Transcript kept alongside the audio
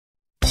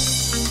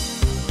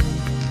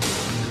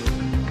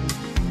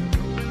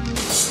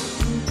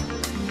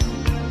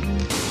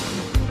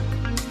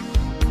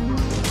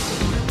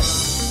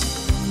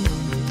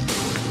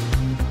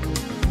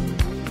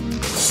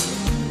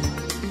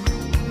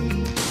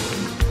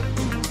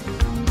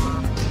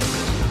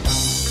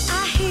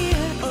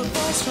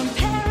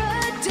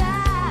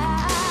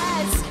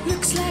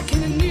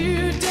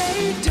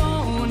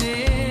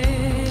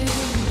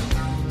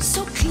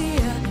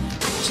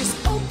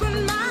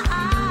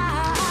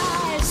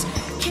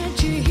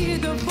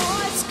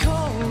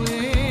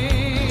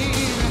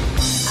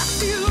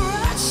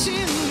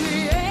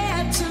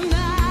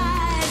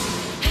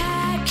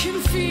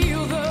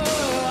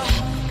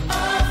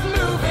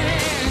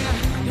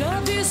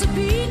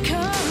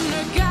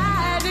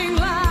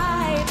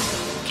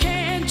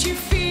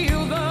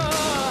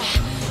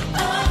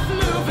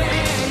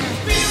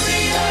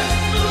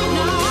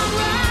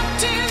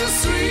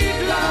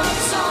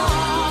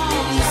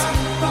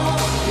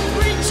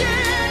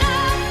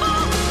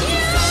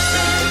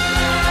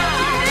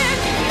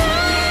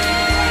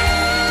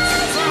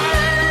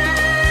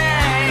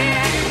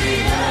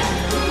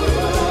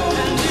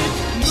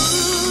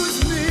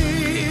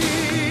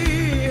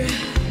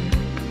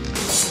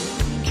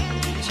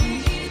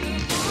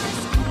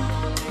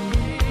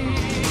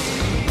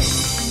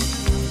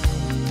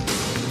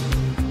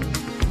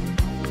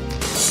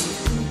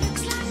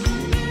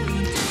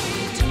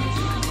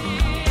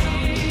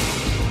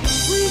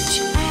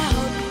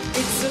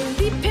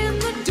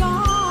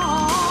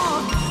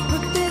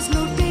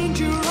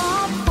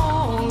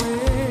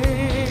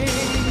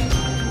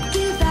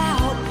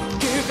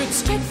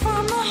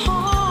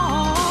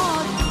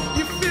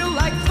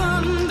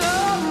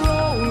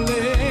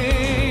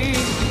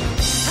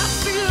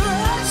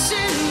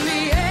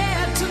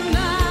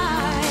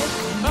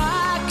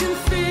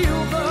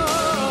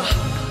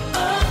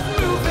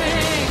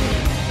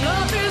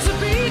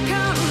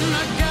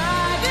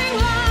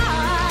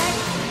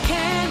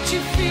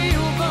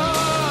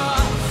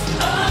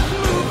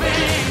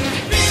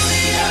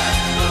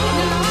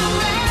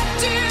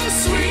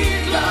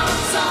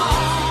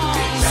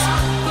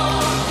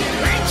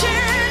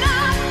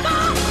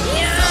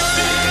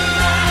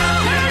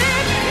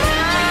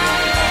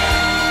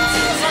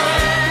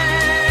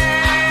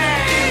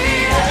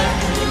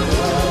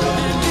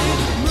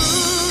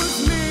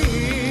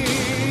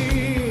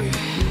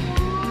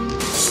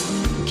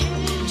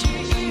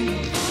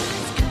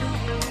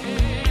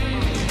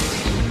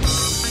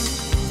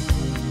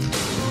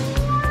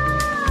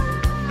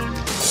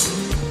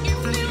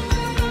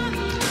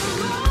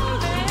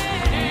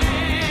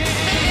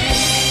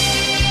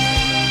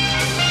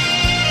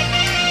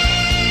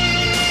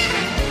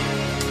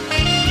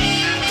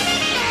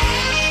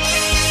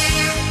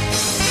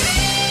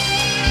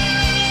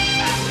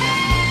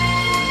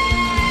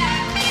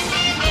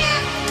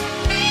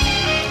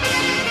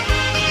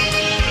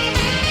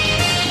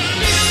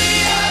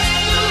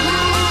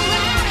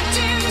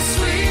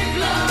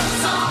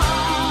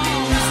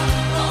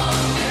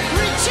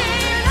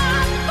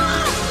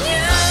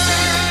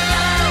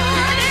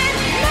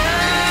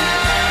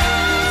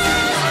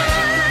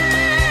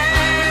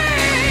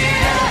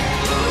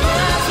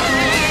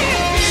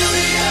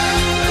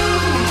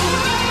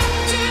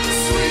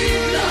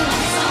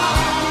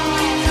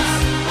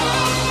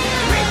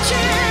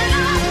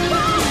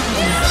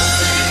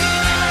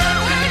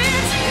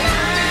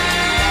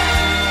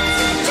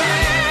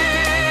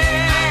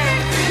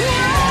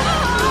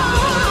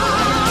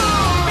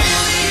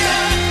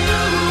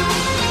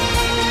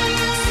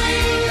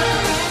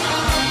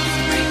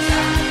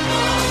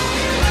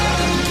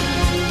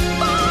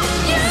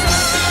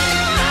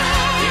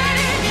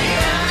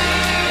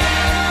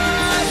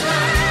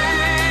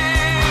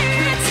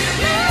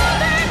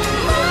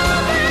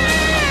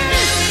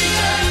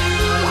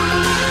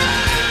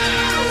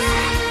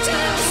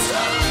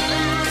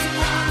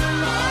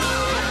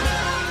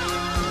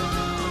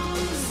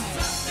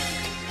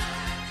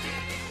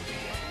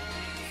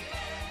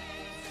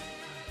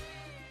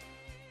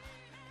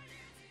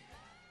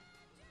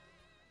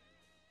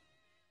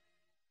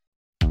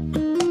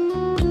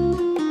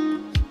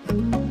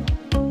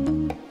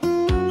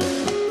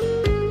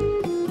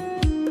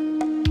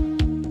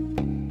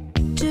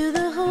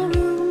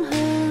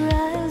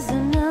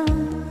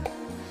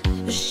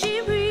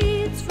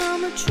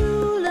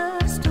true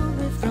love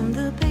story from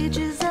the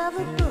pages of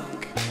a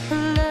book. A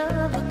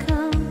lover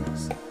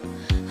comes,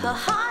 her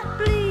heart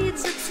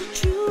bleeds, it's a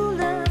true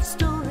love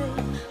story.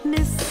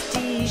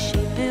 Misty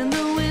shape in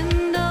the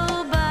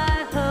window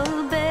by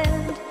her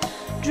bed,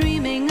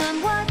 dreaming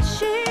on what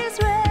she's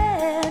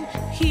read.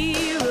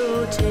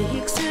 Hero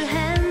takes her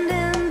hand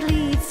and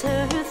leads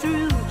her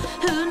through.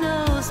 Who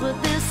knows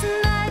what this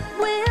night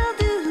will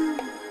do?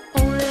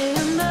 Only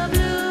in the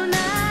blue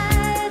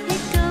night he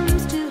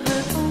comes to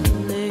her.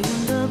 Only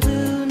in the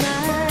blue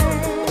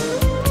night.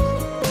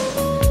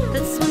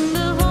 That's when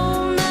the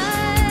whole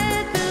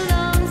night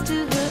belongs to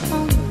her.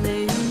 Only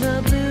in the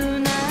blue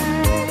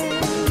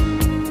night.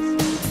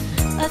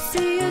 I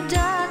see a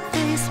dark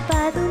face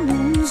by the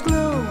moon's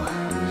glow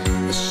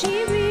as she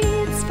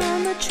reads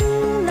from a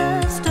true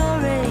love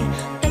story.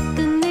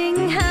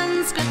 Beckoning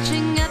hands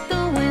scratching at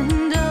the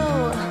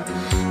window.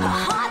 Her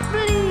heart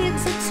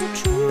bleeds, it's a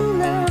true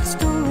love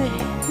story.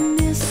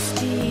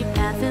 Misty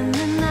path in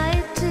the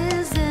night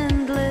is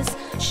endless.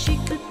 She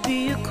could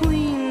be a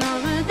queen or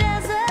a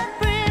desert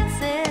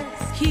princess.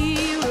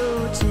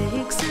 Hero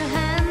takes her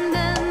hand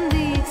and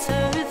leads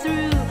her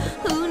through.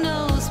 Who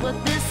knows what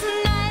this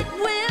night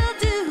will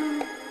do?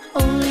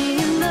 Only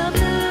in the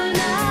blue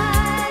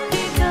night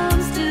he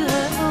comes to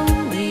her.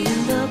 Only in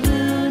the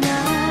blue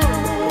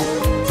night.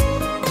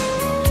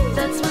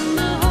 That's when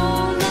the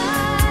whole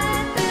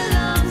night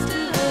belongs to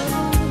her.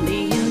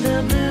 Only in the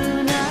blue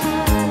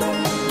night.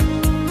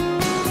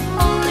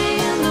 Only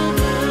in the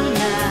blue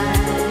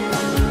night.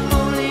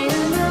 Only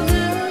in the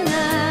blue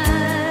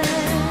night.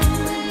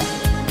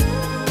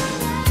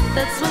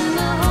 That's when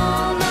the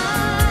whole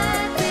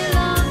night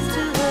belongs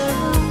to her.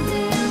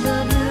 Only in the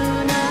blue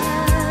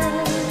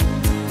night.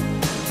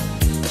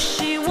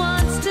 She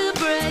wants to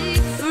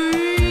break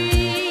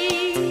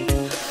free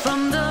from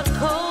the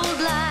cold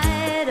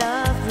light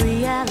of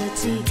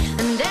reality.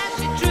 And as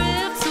she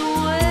drifts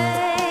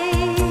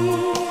away,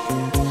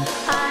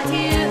 I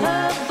hear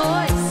her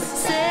voice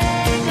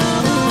say, go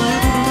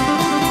away.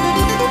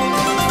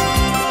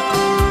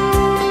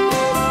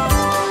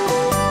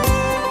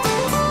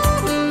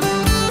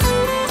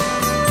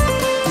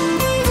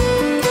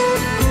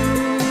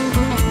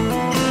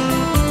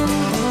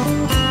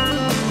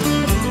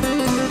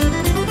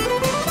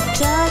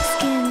 Dark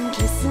skin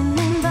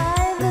glistening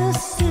by the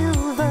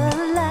silver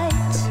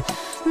light.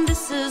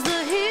 This is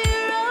the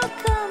hero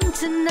come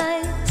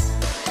tonight.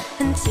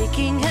 And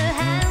taking her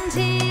hand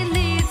he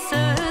leads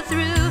her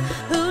through.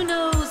 Who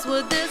knows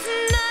what this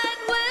night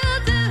will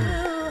do?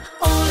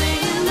 Only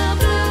in the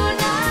blue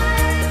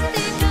night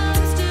he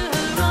comes to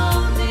her.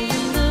 Only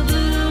in the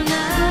blue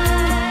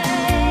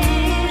night.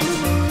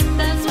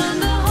 That's when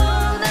the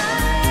whole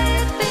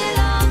night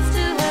belongs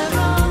to her.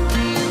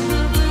 Only in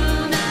the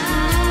blue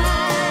night.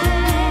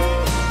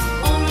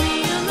 Only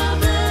in the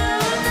blue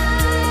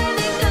night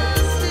he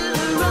comes to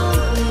her.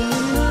 Only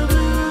in the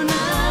blue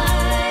night.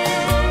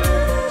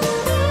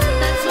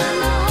 That's when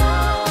the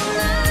whole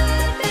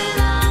night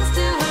belongs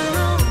to her.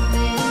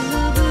 Only in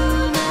the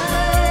blue night.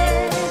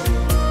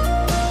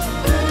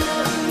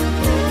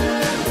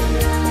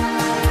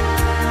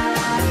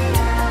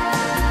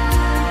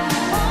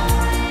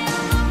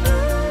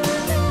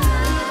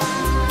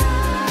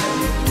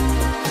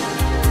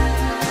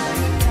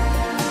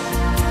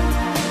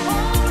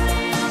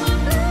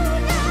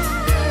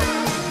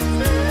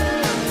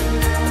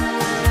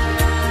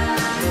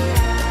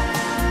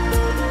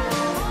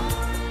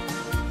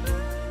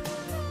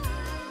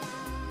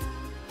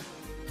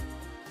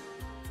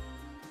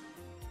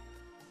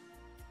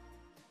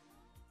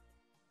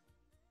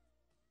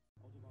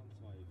 Autobahn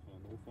 2 von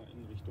Hannover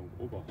in Richtung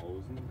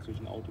Oberhausen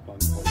zwischen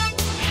Autobahnkreuzung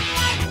und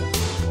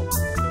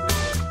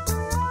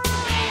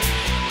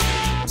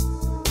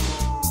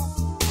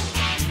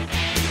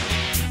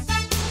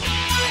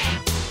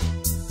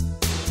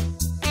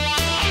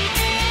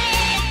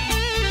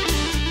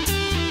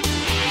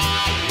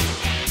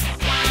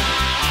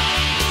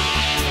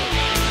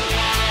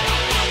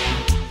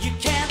You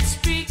can't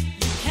speak,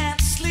 you can't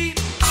sleep,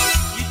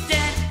 you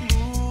can't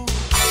move,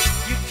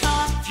 you're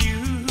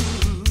confused.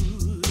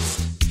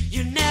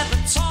 You never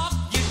talk,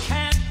 you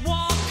can't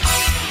walk,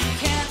 you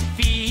can't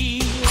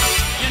feel,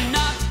 you're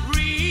not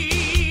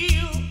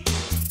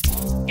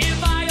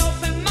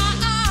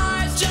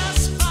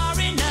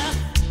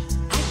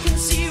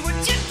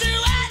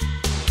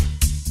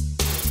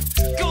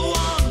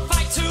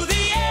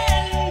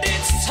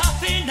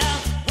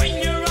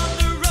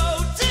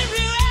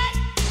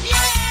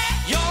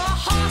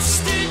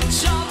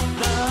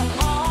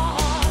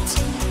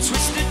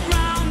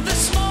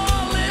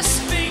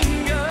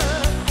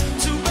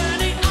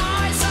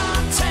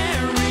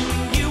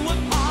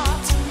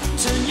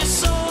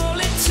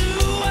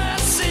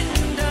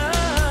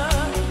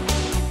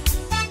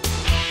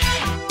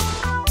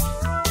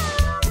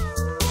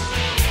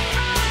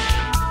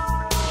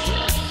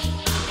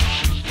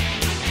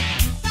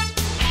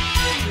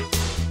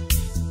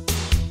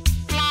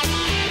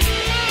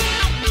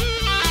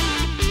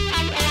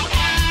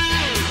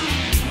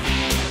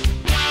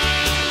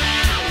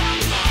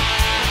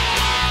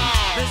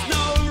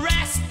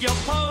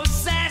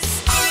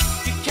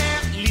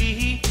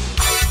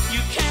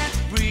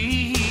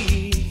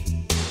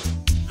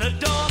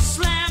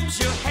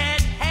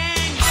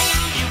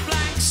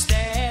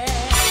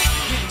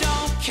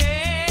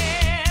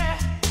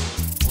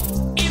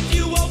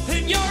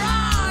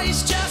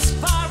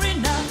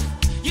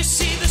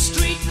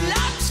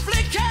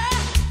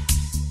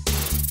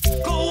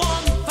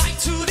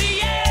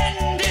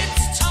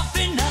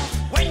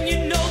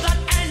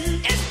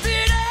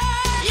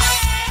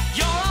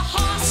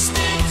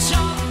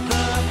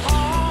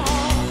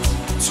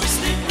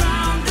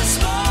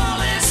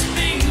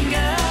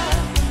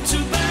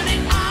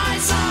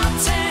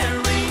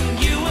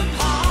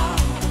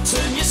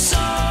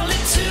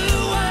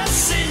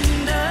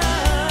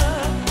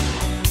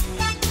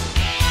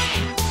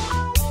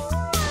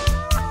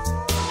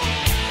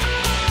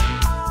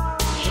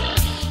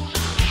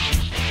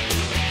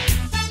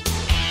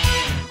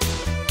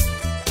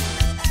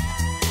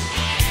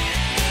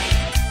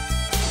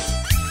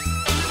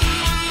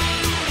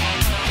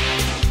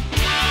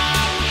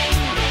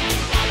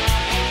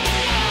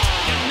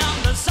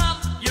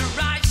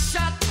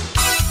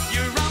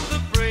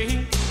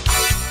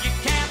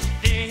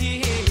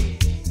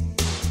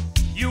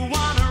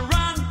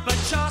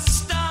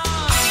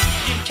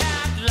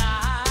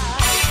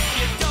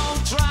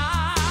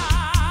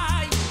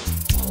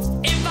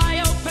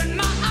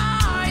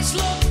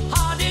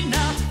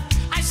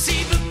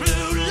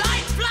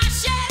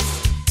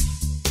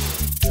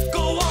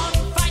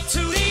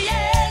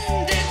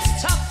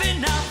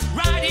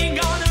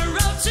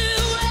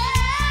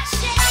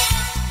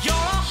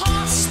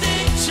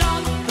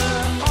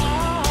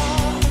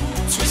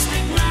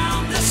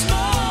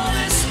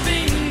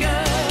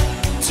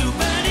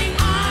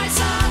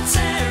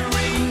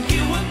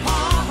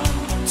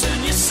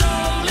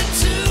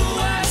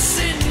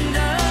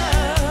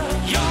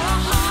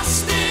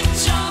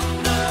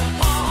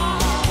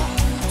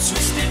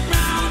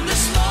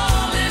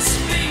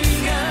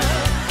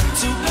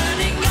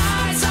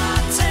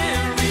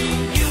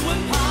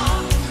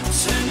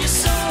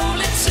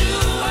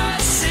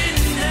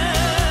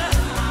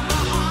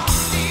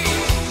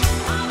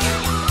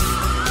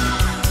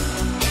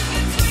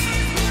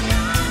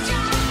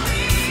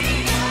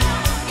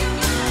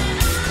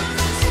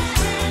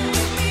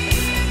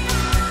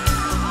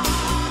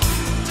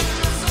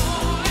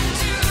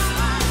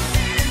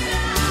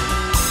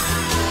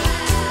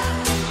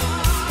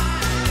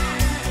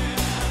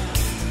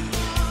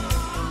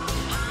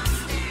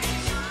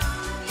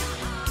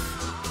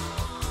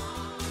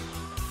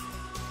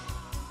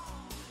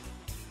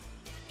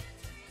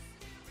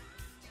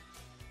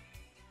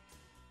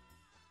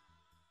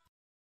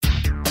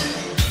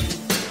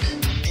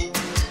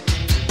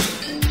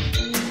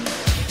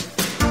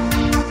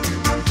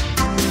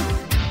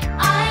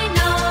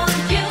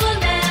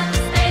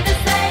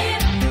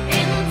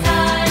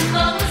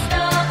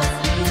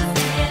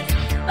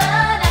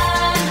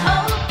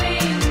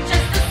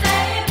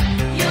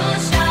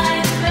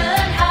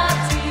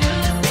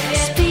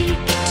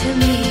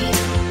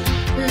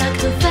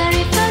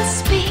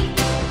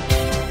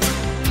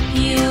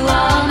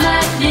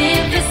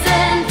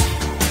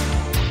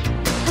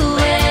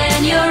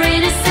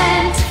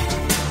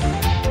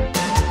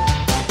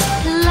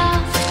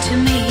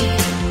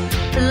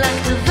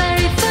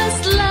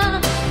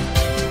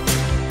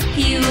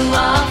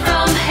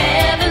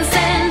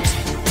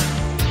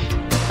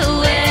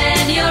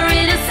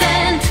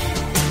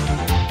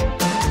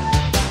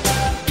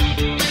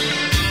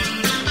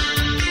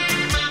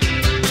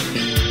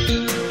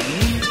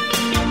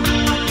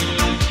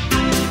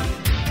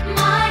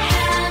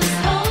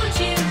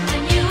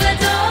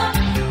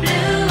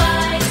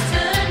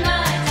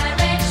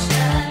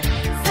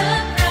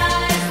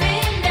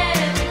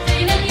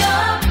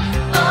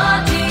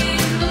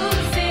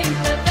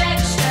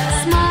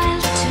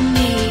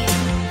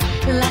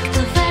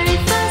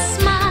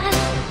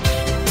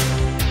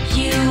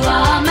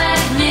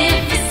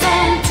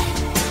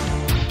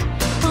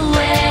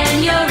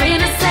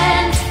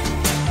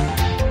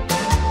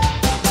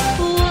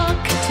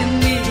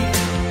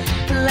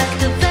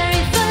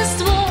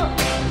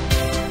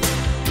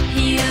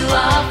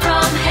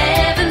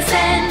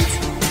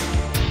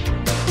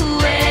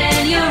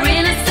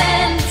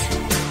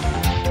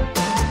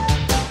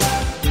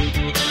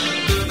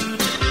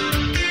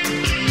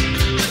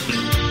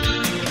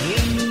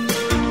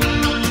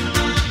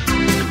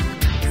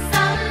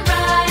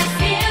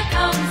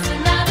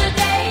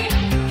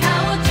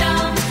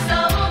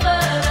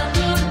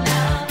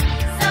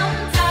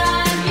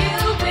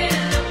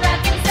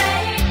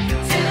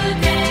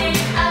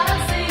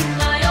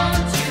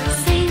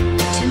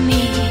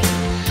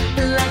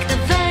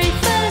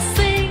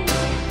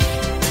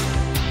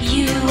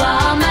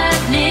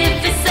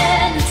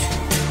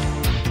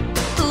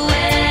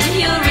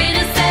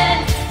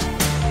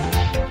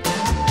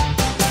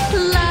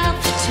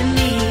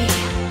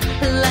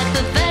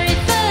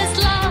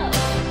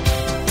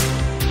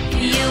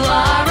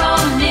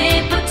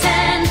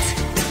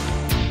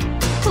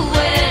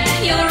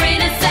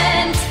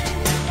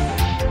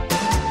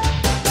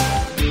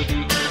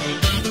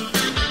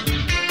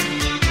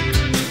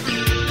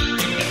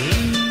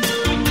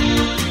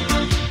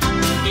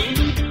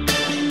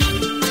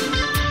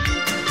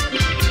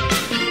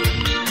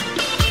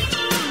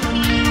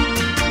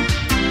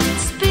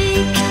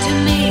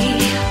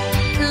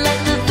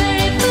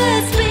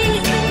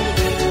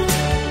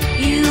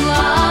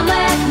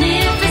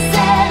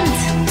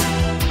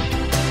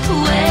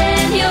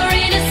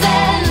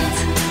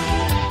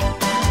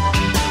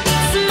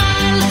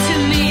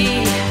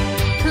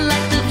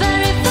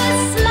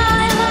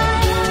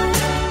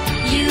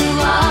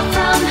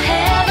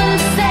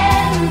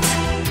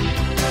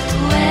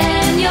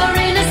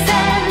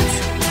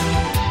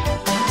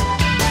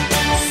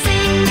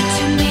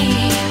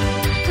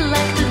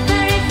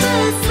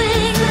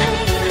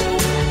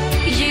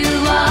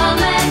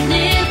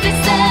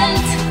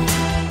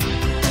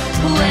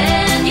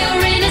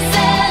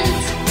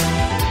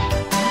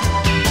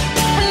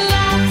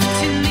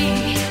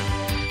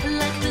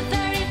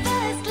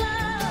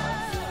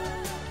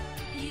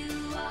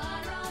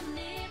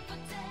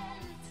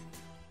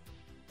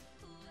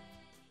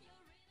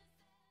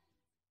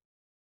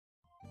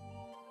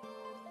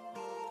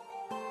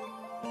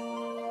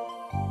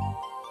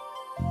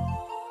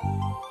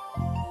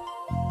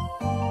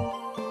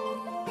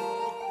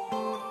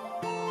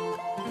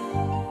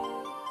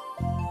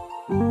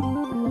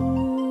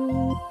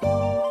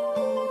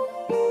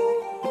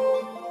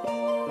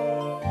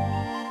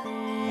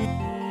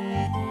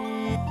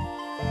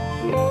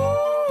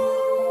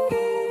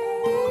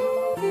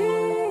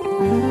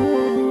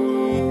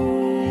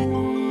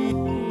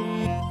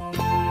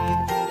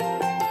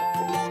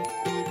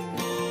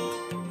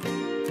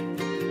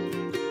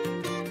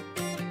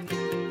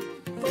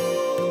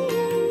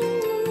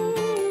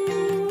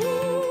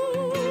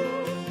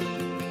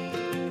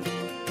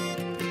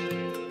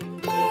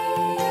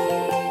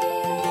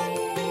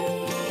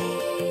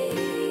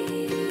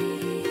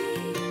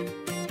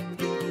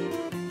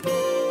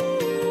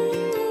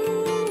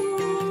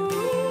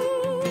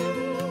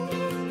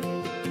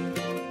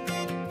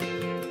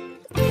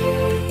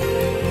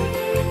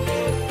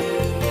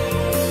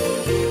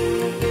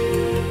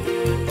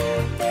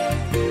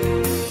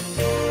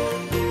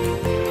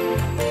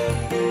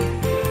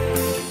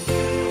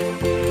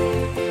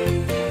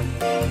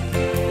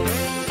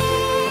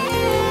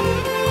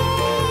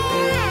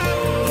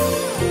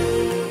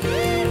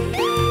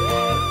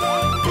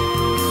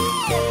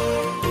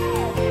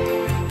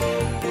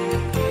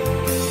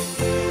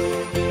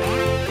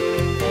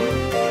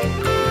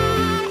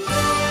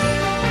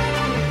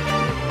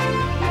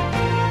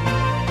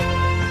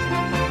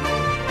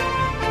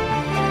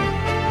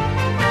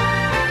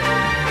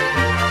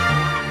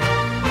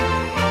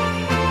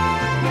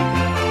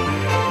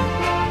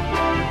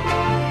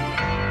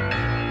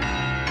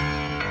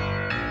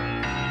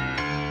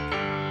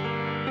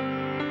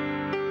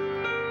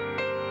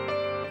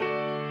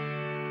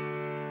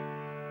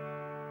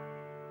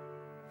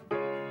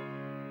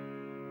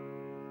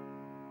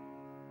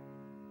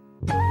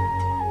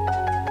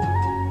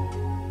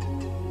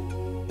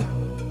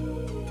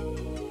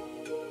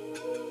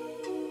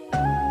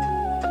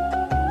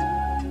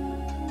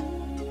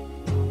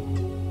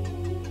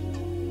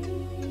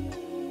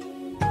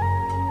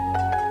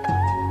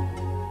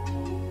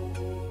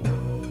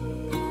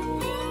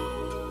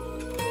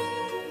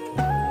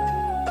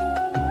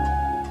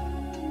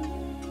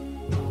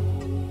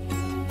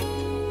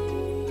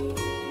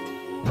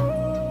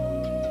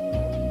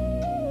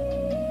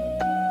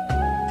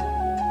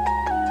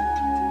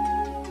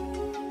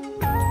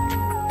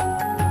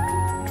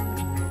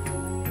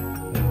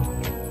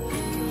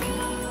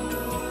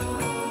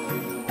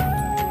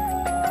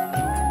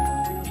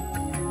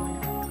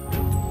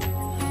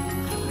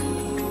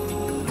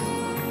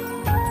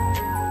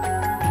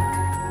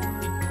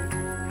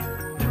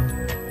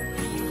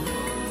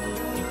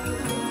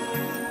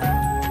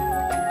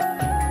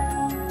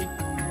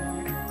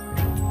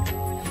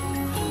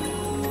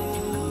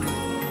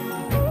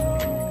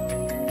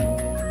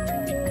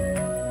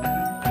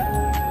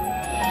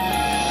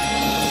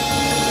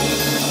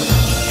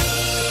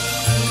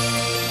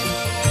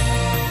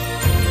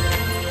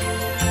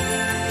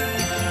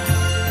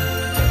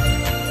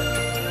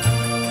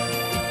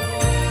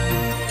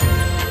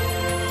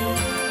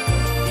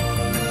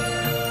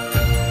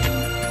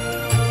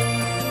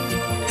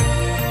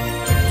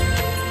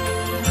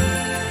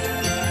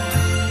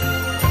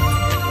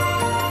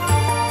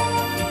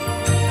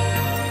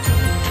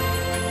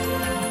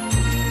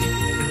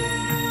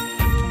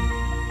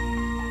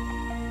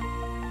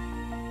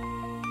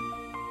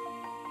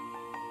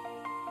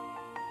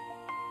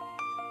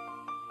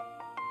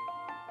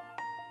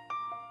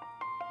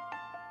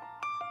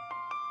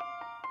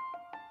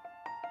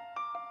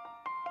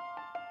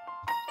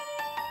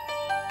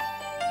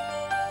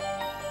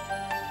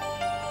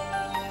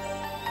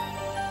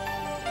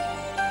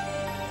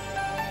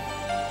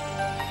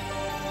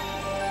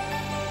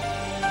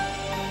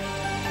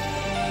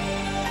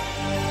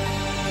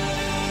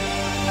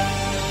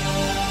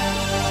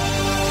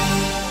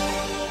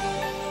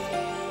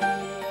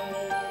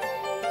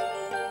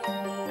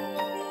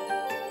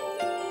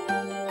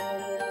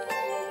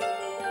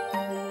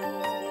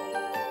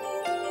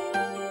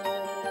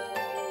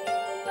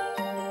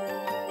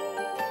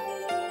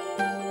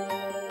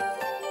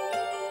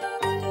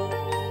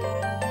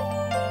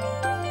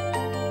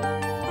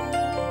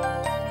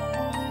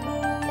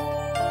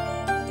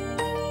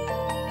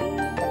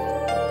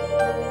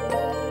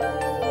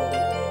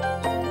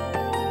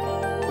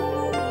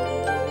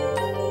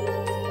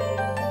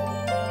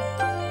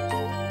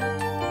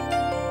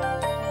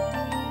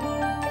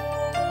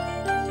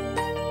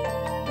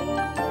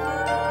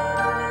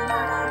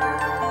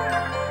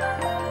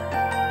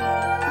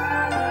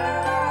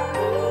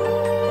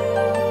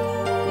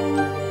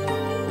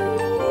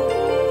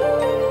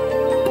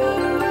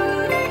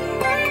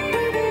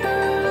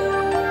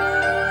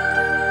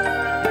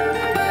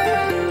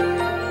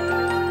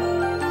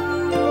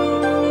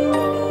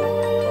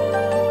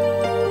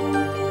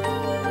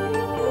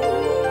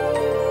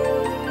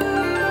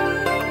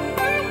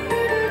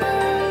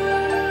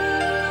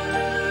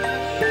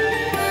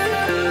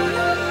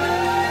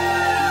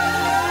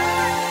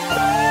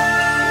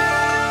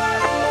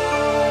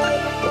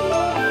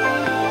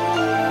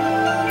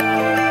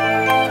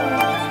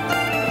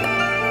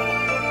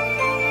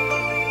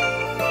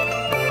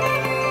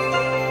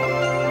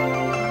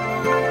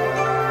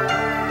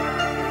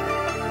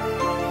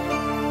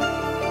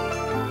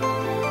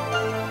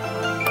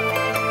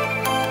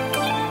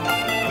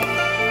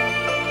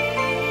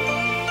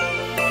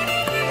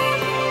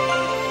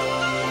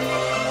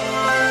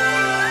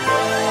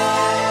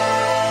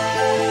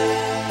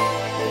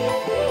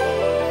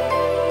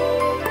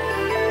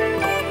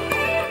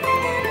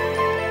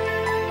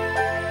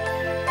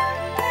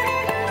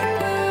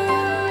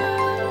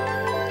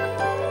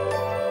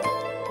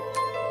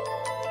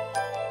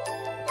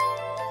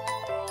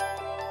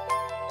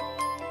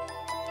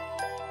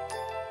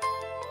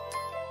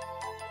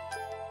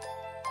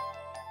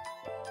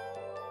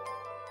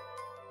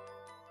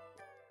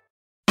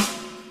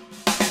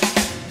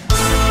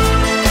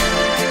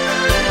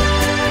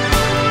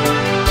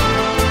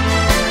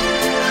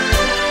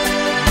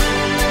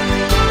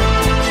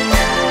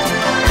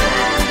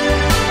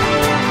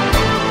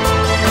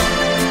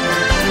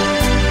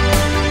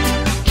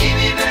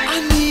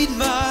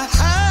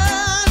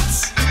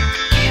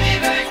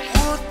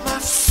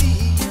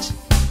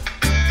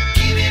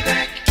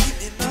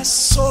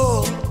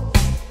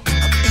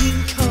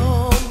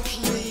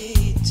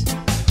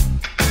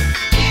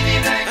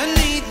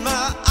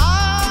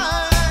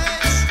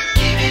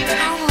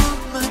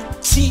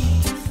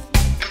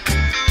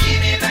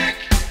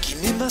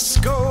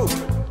scope.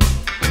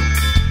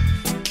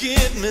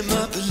 Give me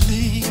my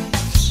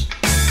beliefs.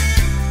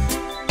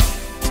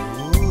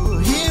 Ooh,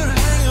 here,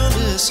 hang on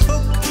this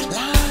hook,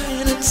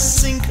 line and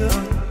sinker.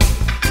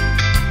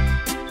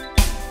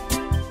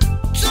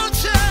 Don't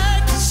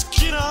take the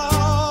skin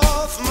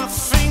off my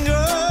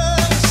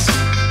fingers.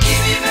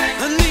 Give me back.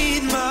 I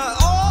need my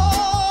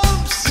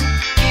arms.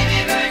 Give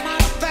me back. My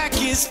back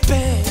is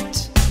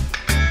bent.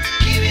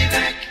 Give me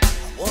back.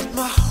 I want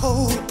my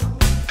hope.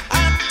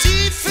 I'm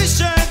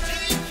deficient.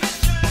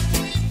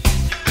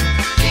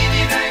 Give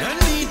me back. I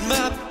need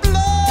my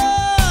blood.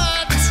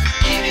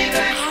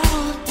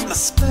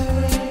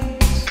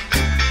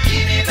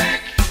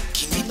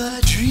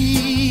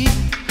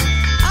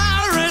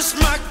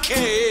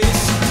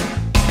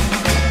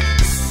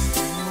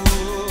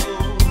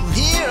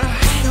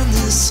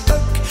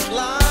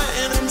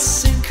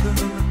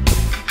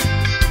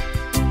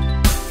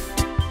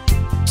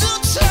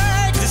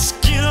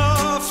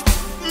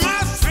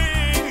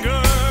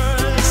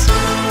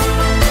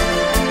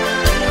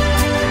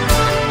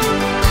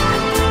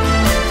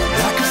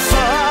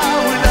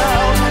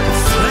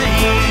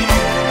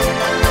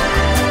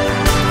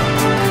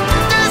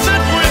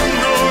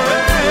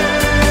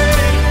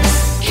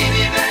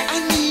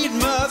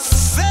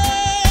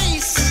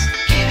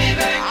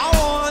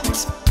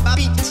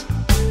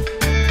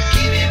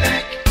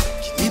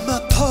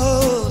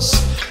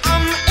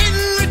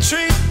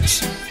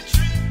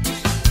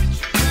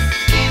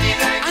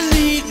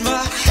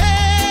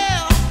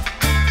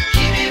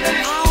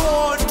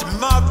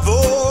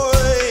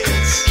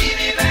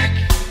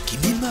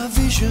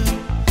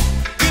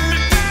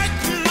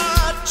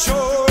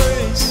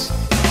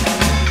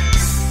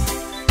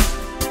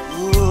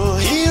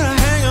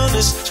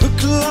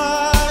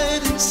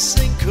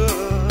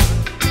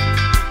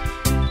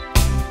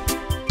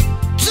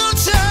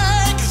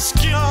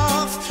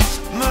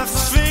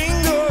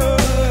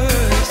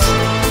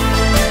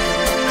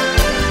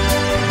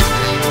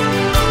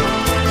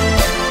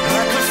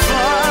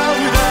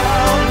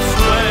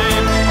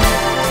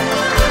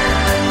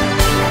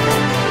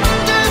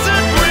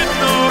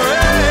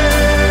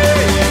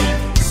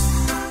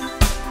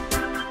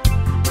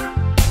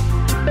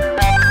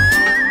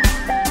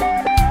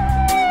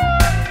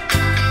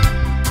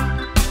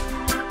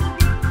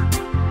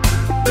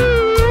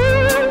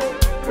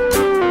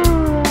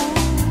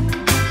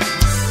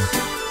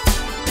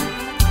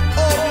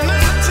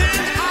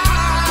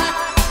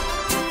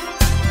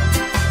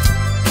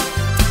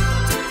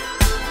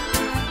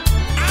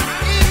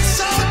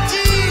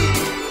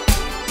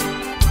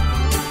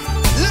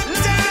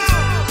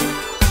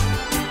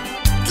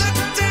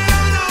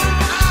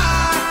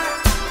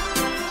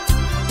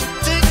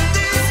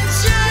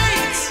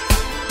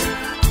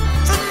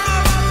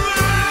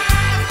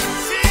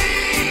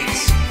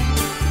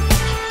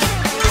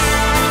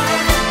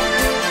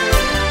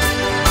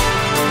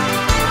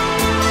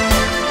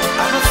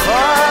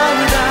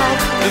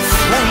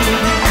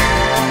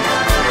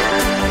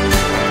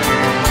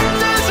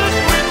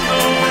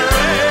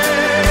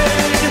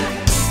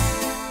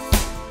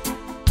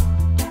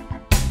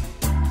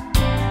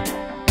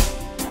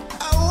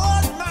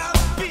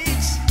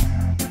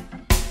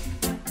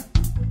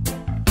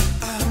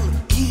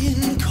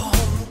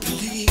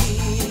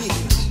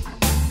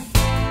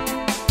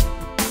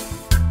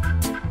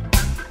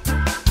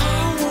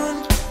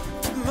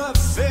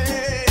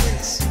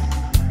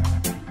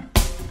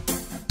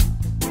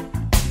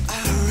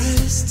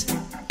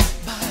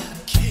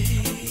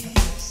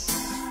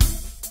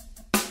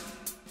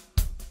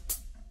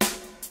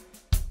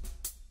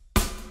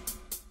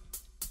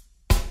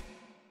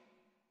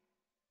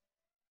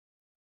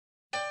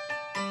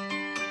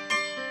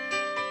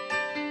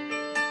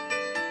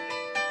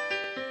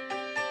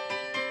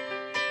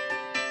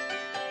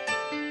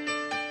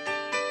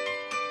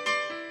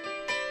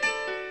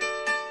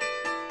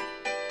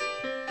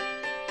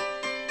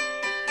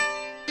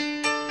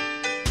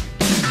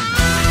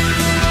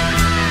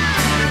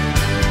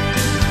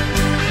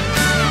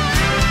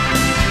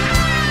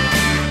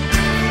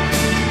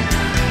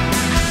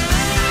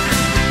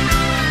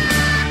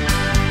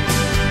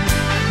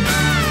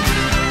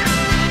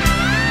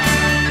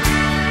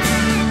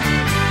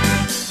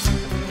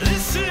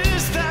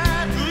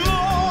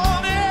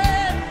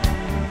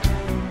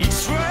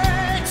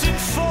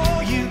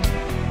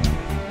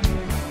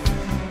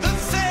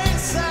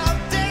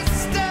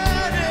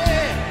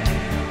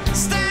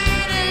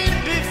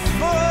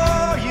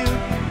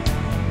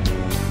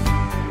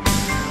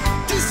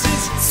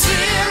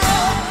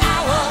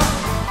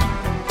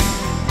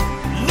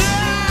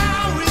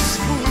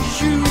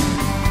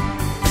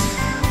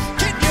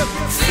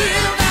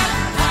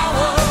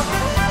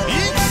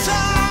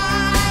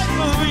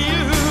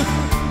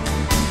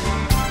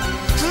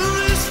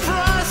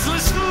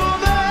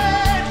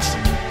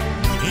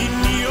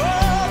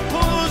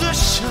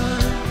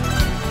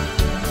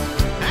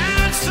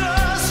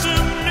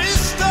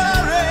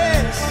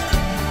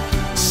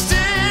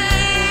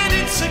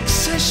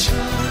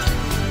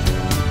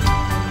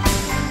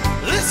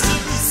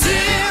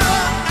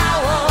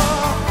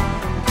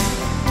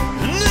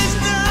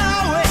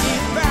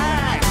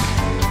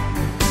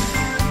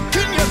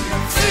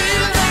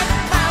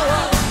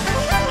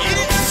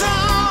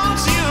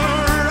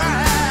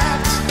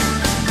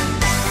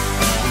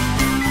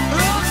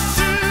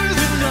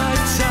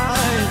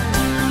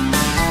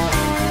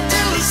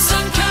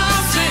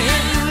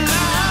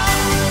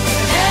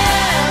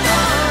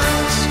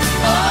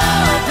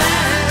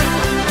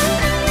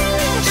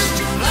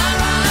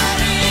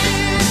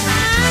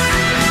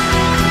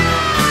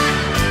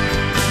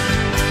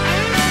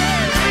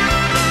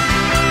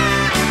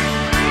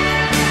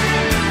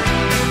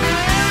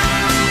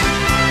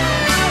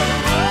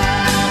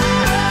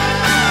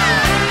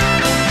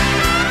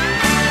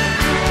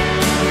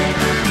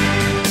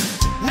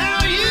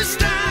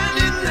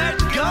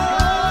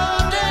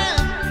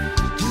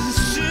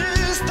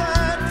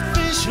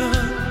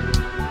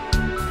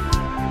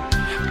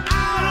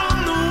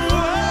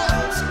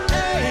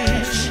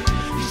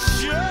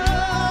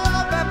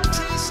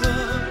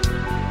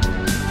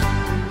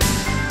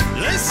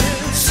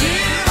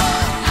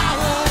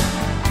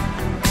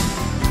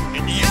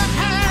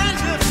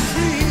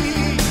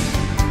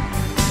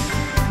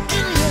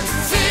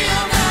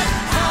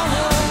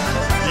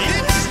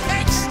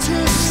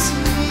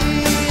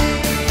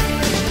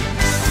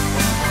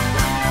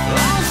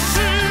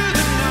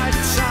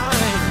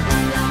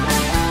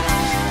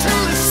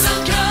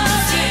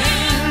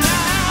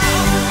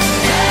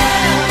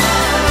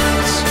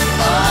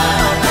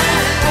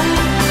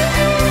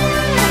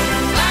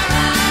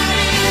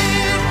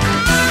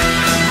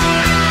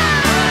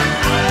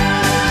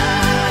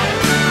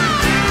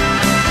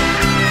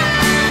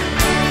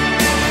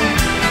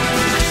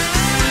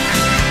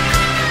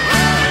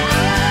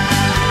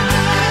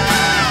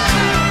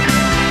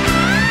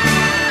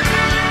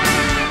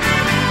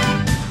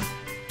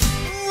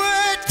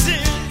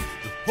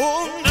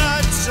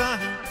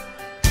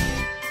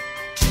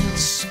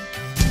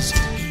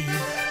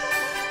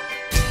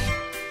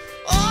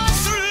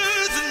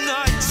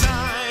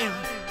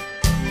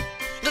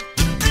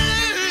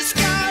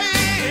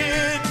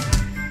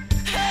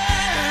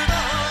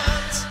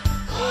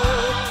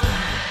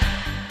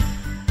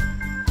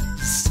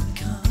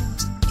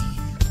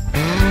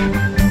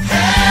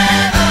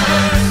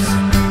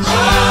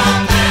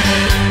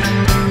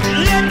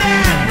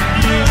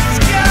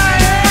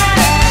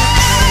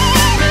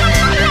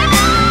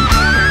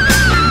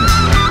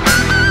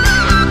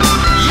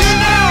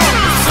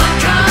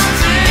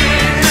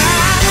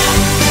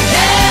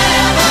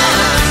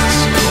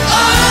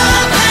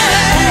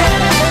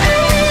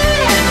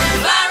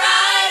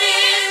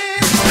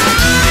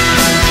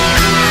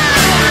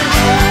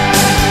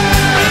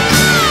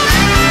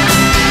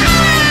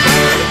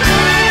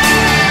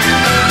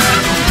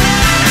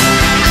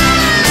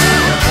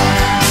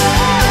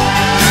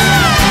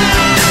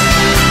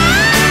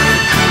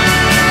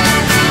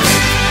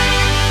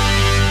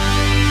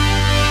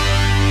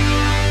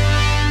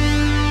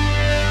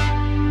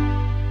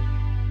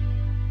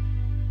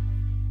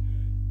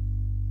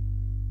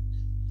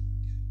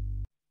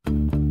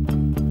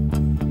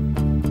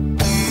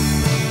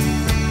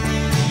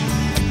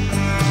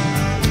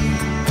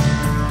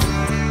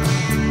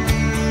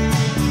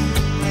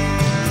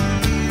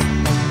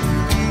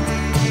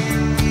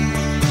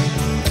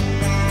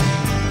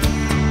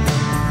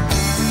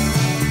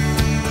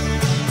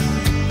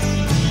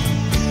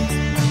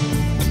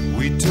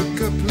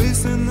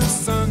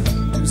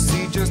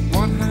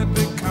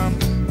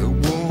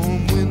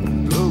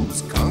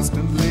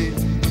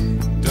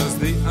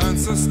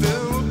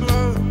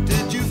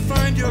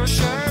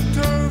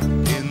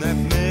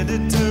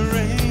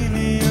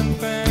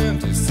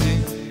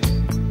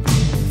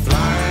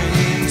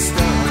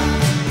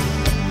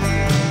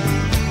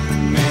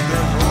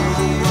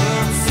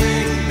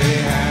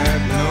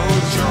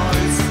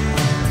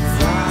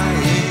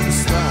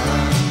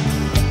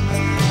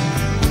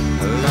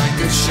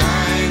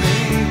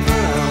 shining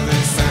pearl,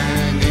 they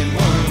sang in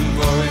one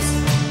voice.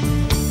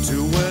 To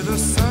where the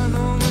sun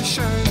only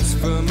shines,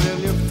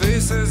 familiar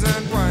faces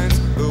and wines.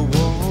 The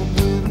warm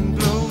wind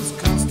blows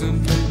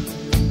constantly.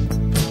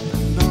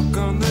 Knock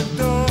on the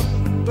door,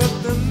 but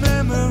the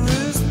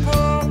memories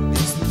pour.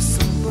 Is there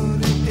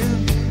somebody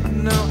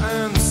in? Now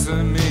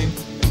answer me.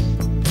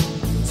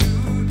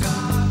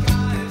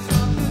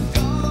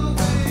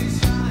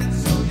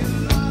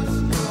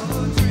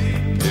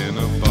 In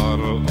a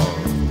bottle of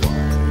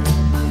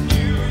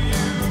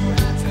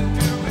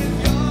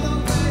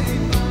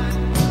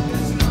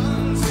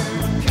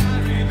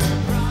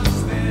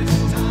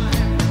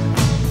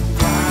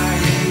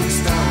flying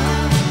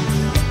star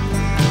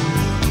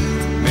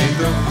made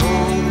the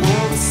whole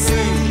world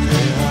sing.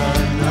 They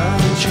had no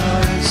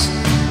choice.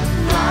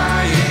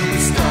 Flying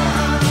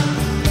star,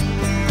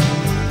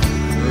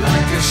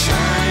 like a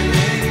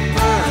shining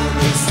pearl,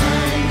 they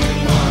sang in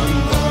one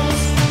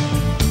voice.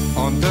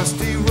 On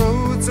dusty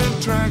roads and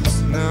tracks,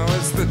 now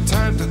is the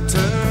time to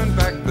turn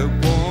back. The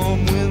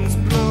warm winds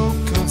blow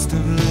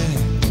constantly,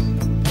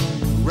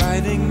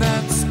 riding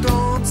that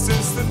storm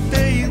since the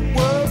day you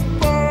were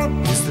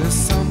born. Is there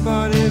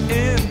somebody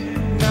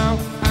in? Now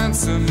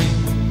answer me.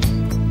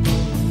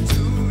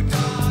 Two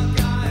dark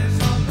eyes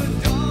on the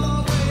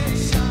doorway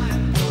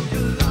shine. Though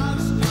you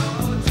lost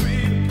your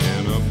dream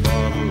in a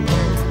bottle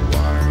of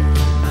wine.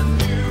 I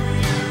knew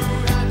you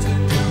had to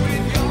do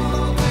it your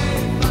way,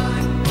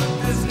 fine, but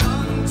there's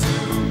none to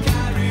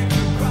carry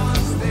the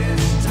cross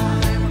this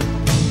time.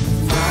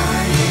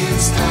 Flying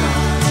star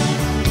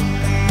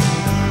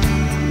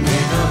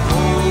made the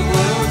whole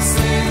world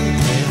sing.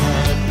 They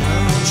had no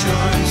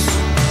choice.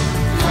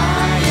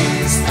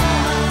 Flying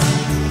star,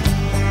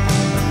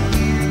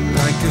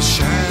 like a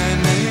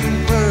shining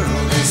pearl,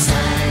 they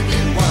sang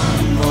in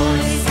one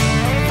voice.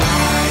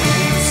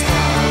 Flying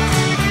star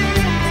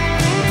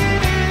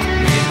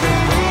made the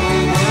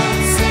whole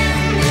world sing.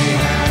 They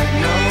had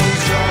no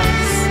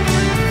choice.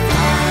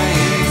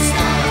 Flying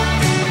star,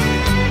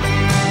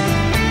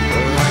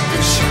 like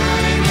a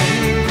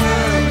shining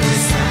pearl, they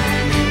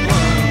sang in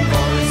one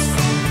voice.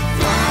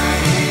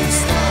 Flying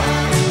star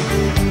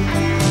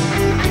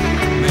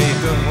made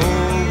the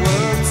whole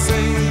world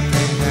sing.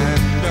 They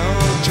had no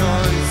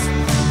choice.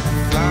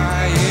 Flying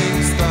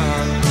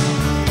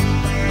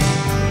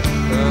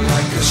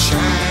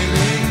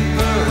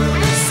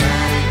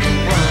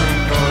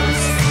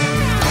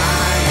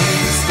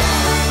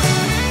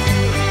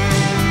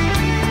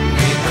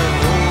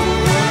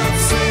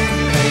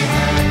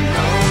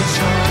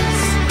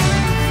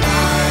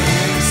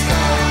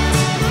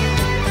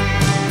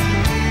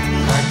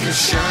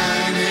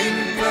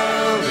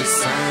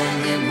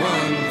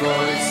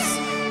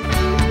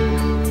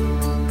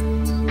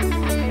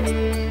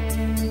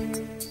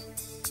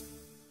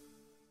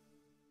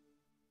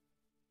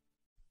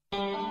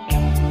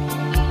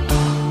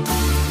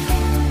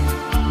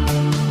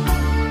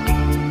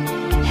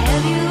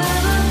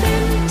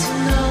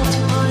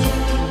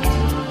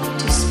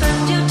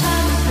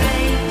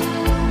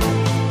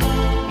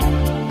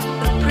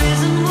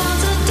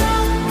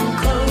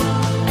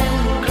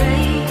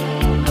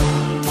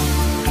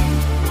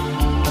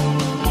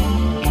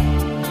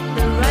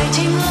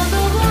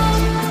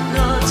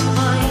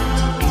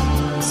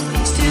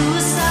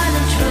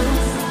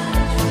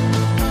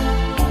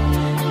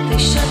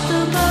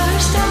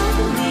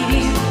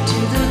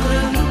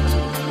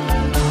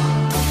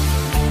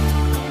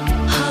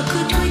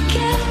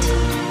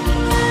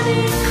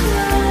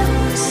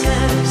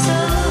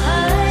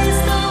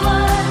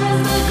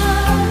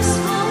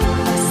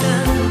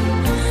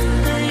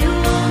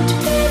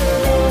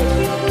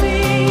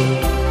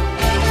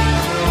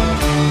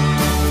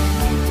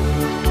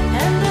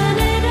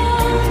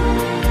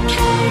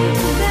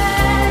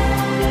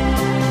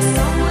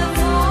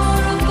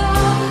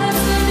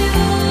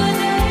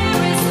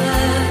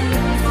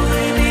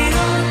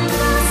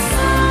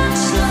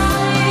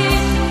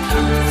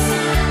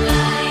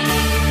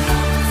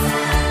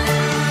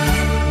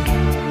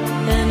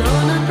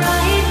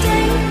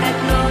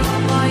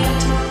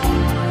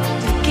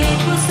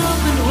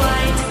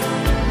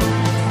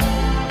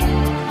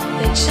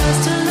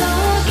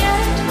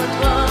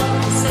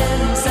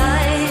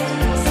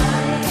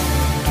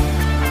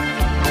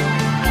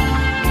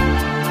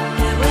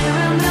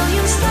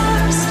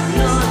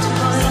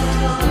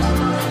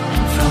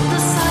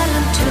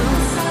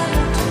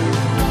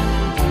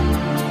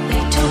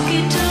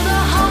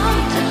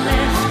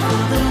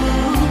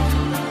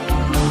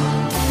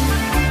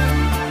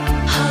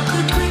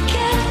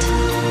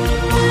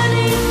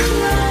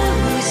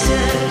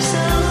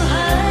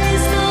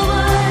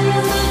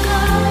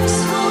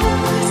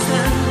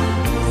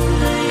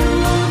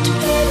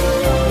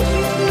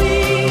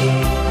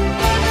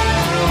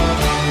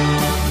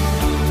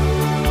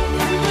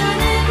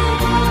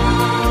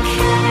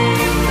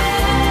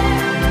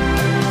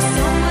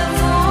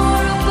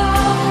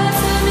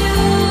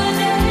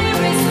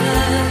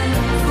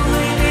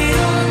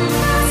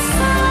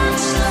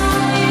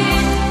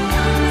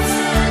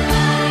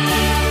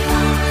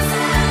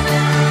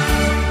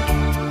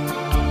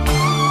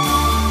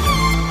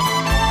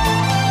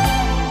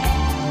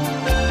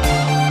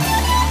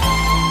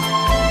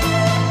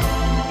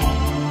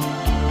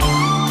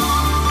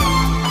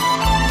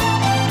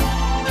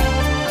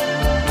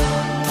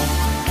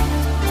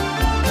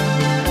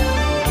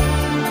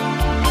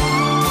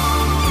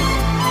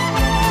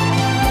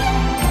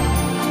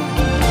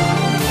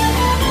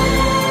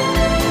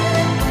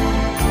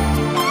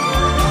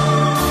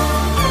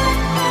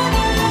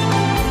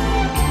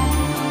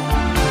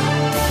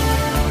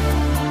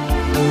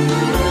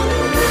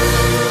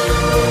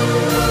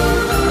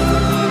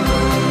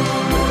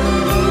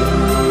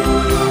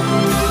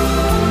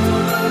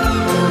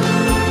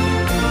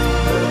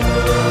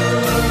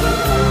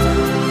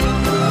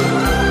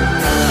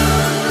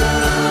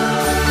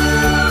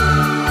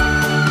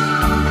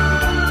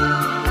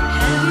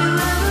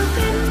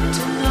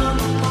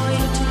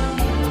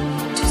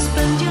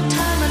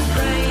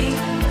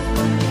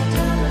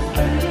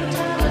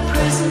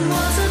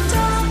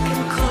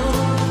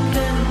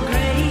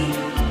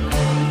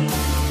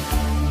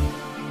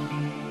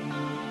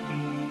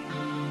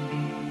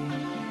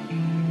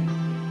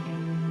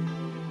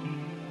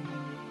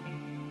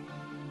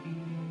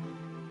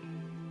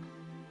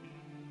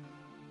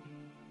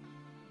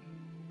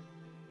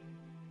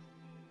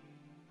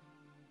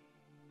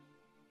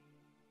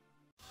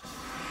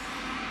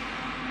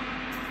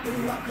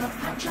Waka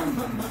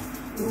Pachamama,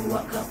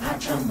 Waka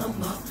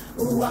Pachamama,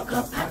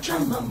 Waka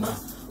Pachamama,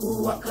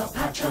 Waka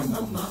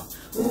Pachamama,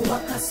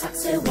 Waka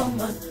sexy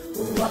woman,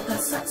 Waka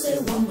sexy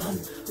woman,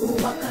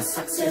 Waka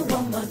sexy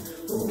woman,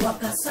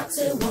 Waka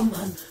sexy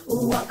woman,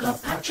 Waka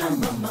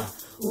Pachamama,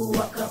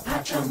 Waka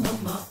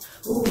Pachamama,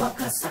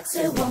 Waka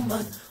sexy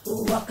woman,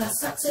 Waka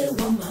sexy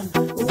woman,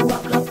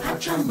 Waka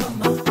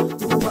Pachamama,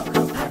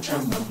 Waka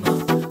Pachamama,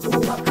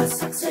 Waka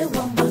sexy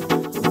woman,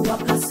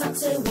 Waka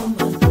sexy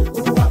woman,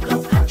 Waka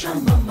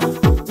Pachamama,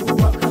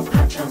 Waka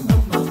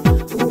Pachamama,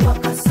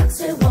 Waka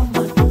sexy woman,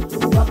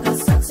 Waka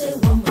sexy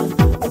woman,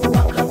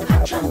 Waka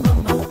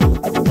Pachamama,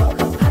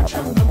 Waka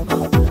Pachamama,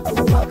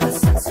 Waka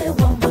sexy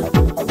woman,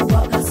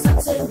 Waka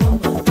sexy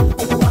woman,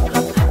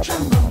 Waka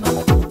Pachamama,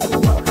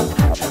 Waka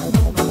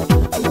Pachamama,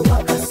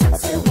 Waka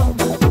sexy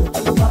woman,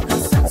 Waka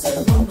sexy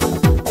woman,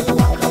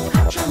 Waka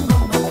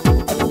Pachamama,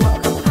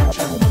 Waka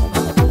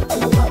Pachamama,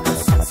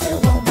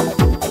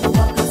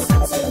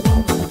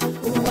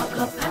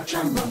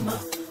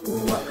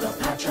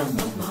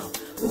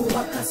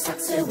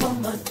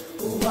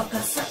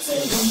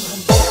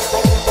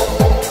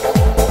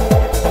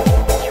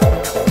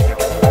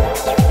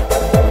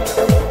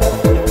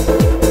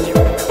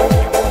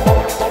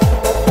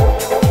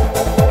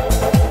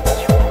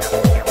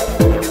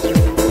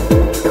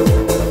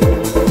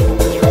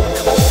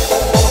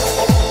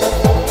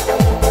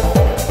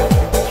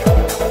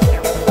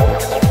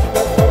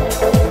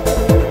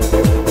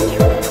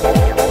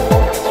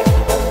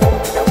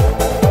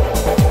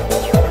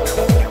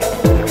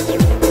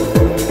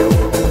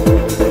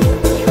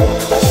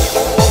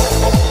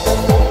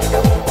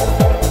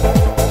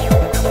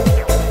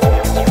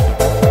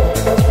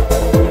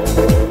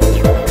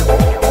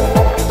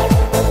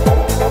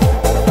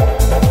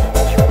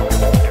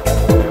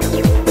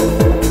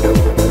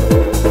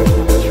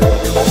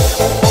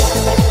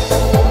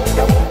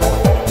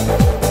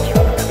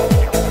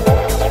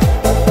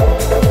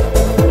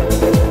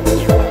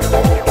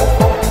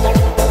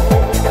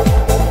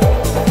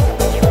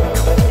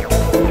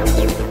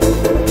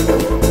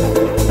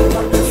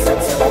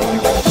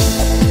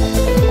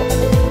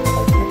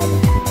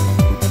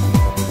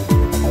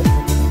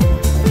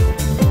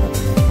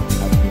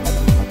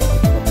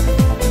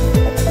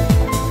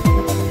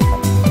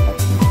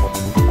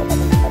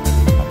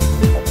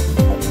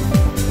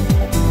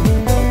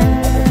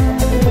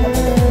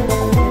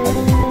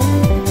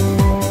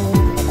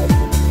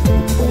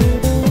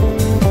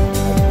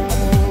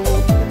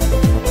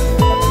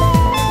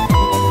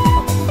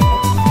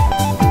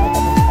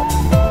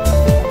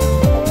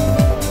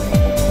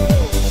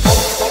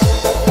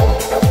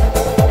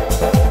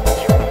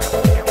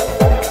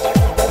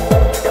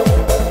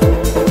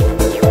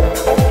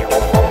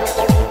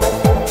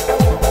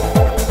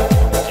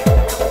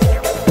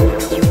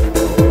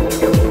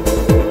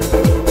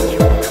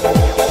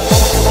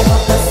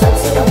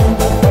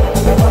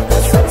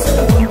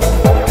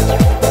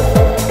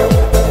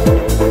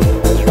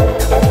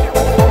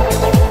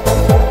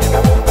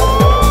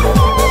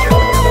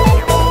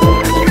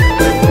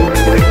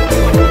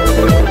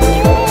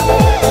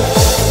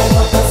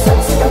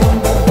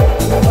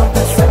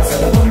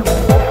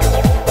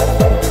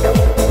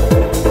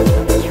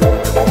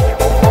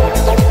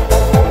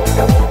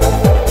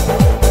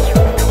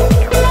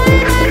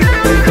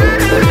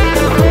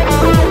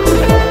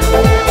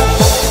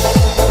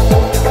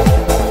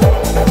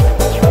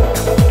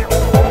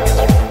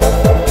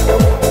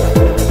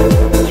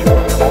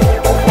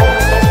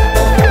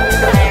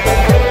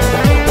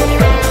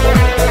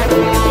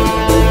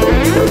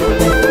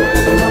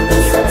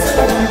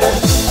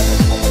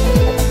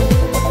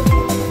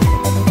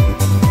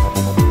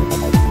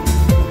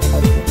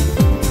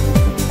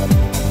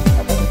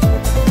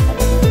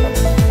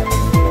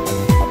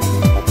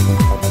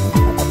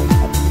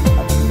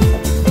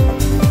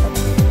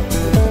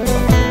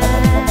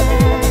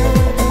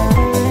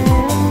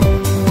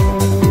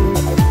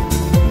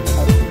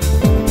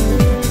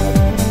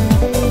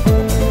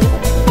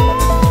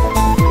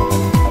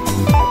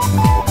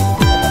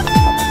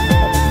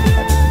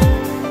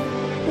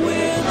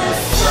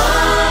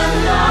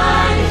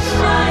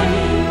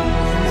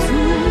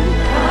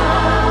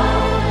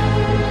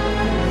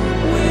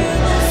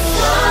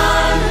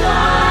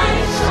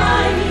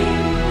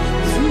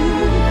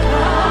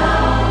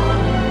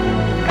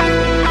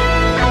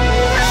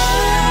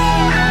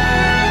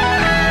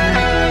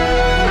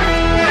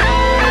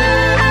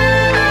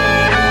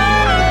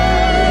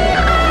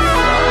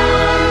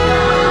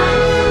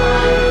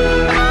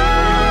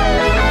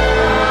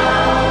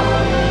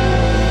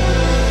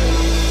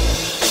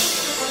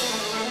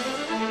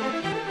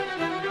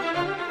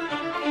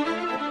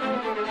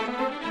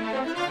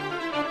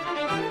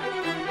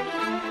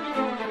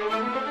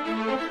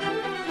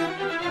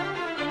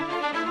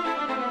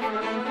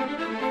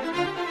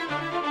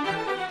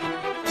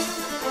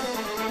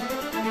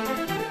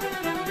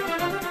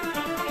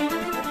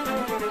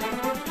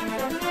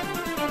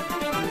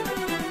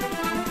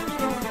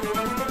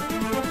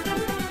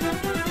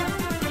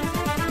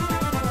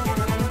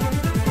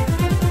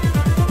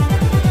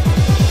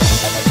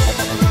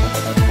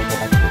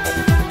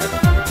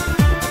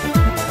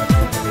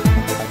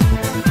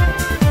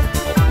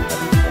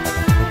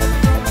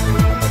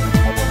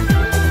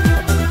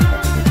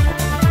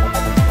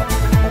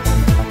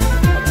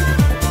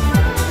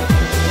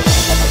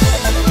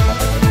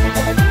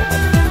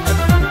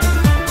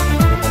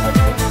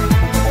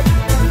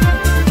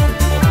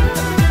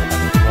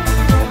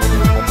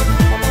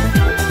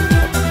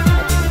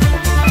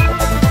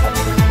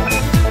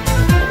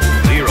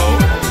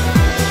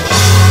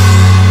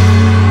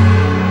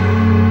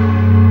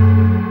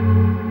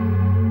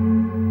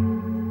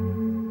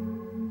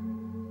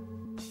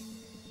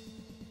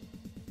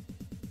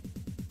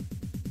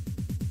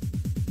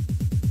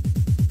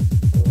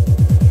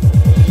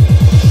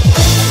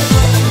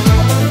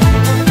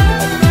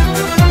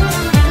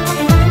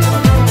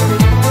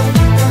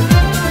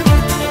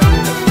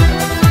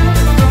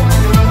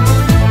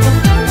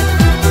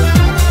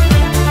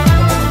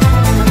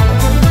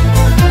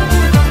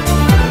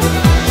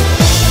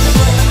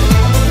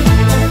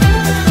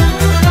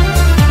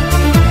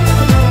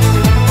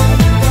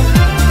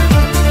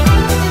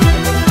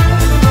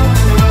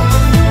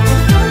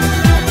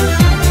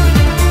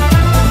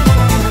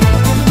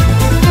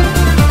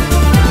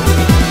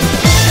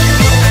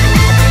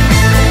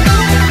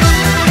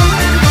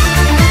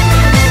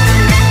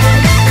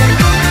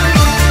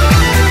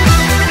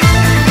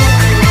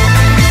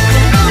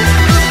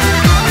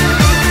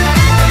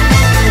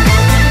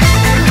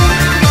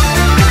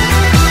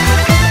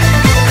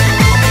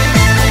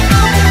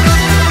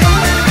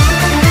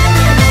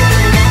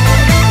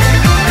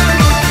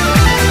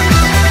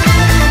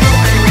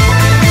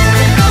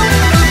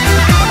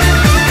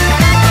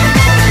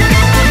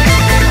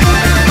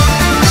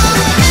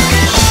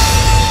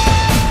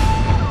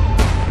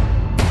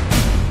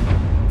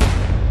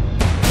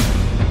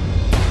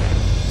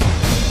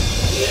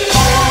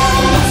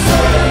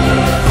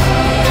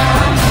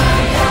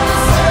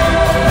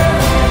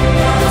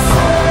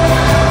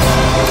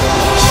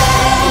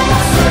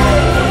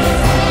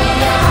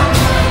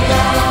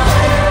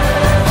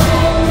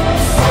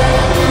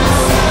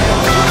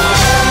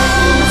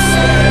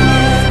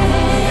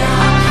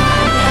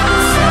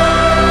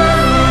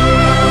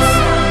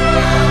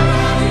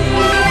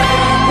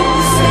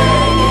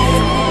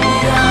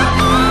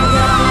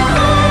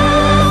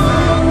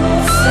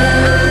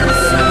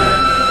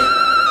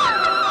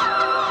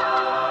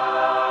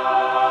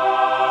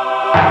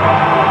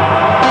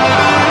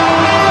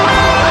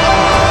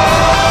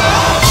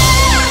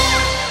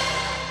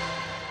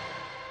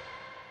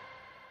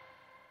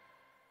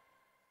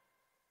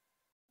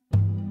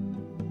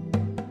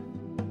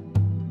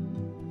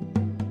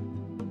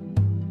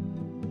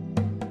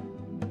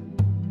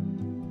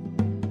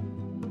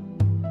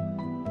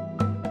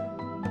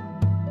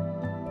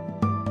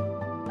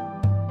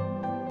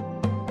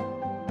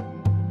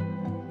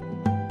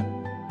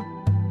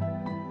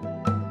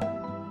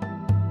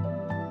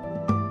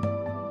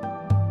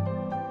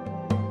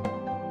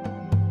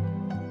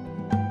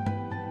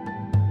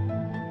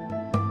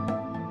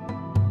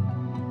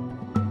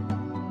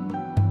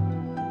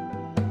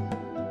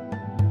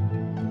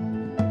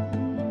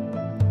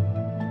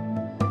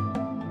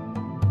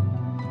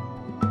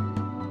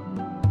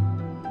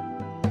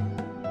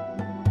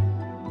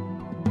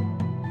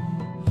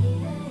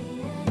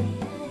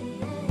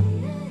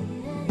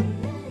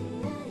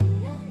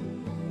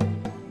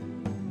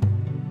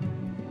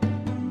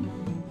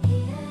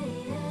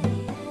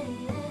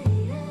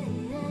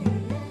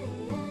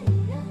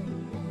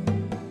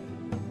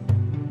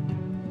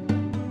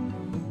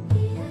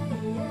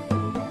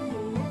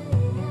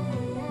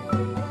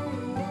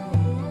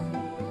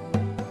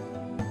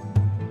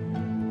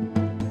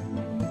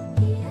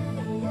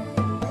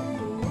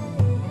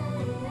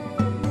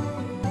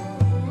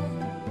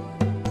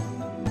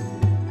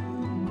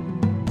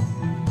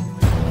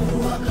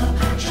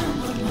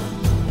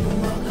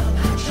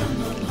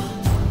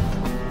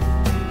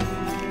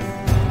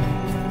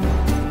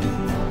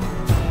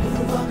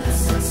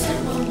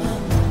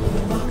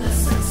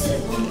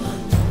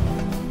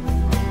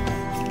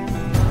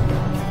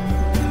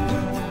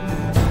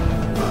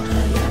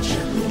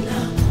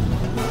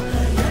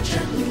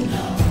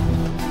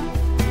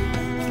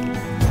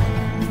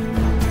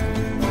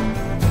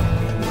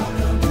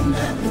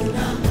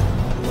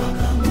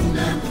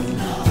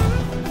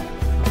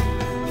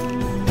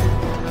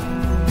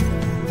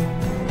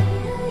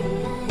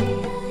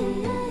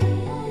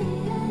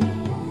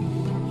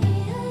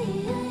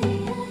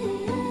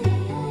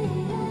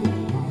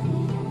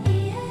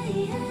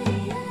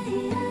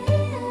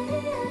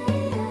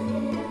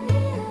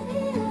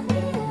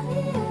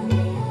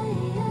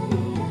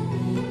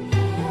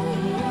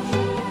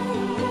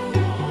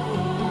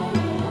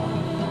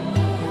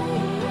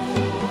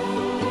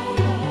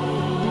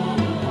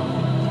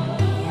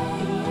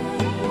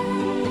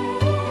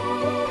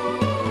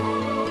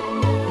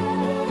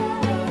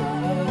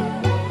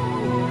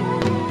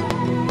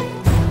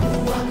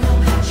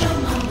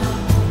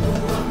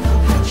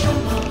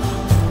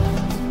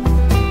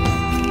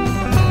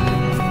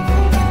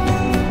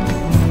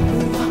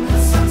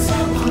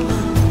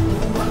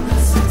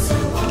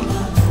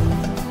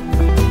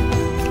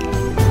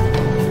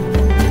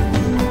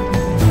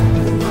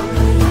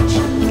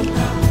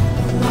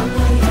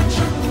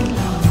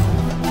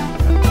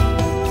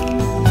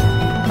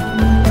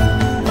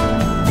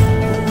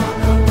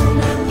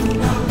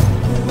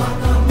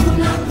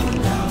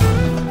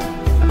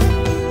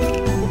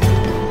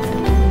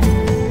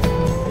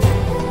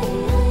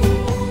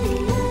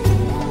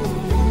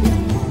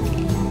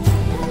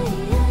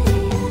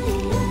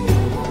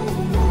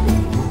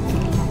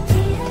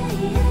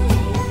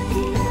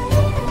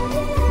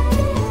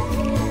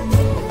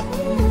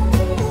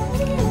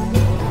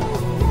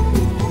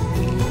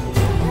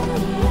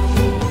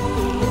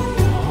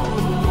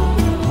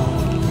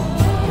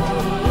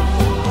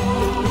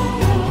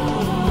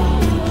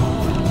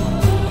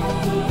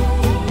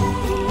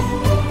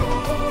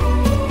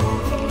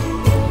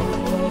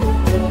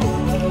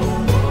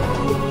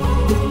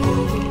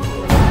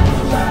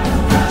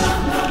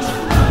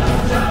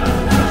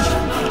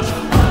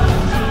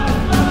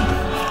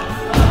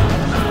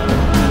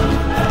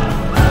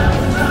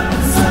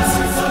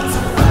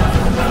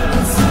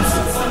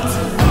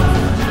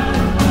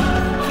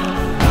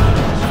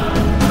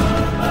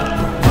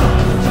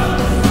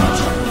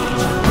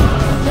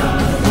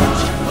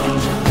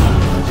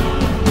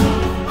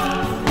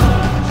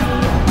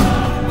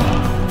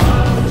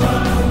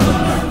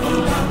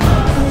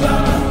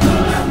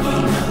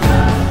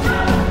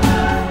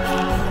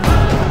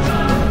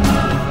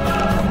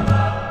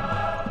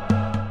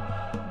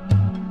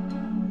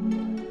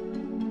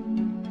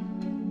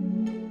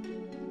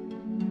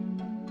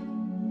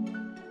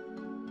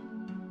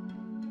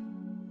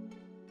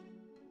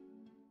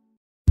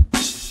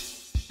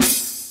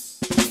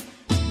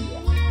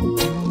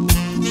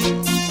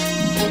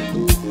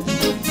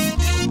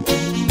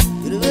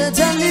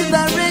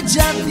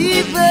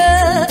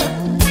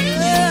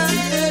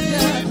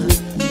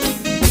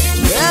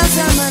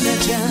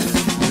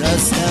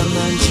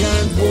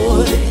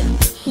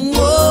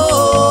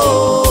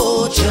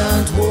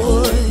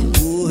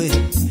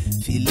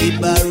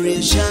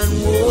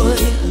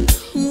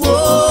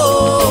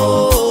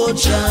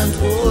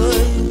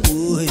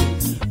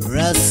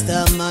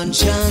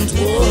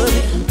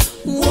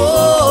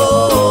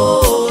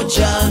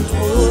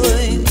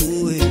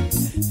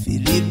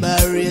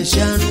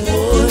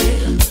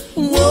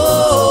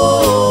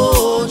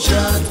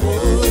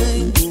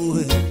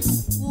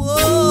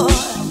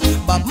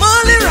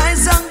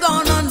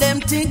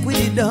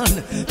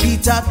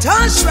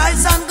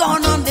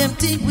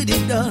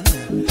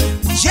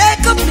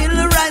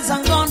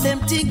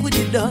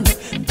 done.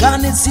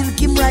 Gone it silk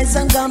him rise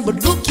and gone,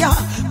 but look ya,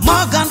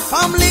 Morgan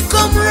family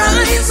come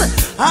rise.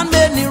 And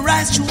many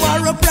rise to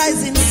our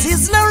uprising,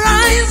 Sizzler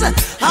rise.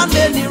 And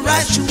many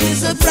rise to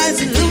his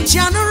uprising,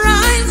 Luciano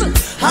rise.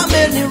 And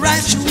many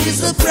rise to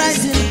his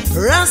uprising,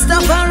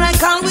 Rastafari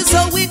call we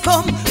so we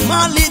come,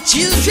 Mali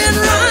children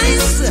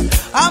rise.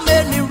 And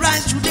many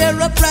rise to their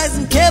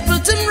uprising,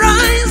 Capleton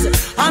rise.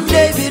 And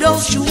David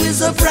Oshu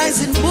is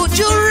uprising,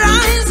 Buju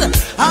rise.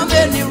 And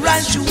many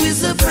rise to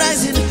his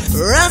uprising,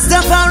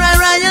 Rastafari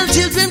royal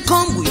children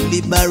come with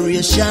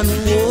liberation,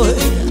 boy.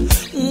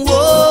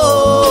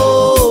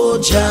 Whoa,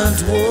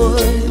 chant,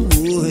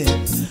 boy.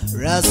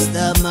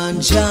 Rasta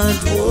man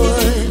chant,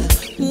 boy.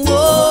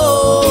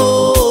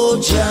 Whoa,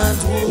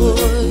 chant,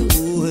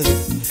 boy.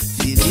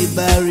 The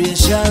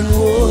liberation,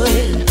 boy.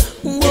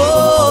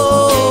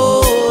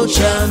 Whoa,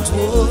 chant,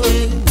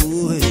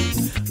 boy.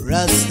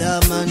 Rasta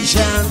man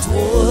chant,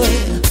 boy.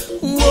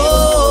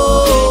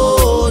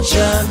 Whoa,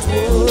 chant,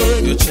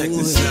 boy. Yo, check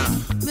this out.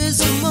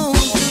 Mr. Moon.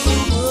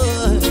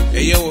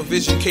 Hey yo, a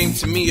vision came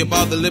to me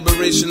about the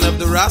liberation of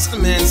the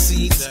Rastaman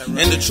seeds.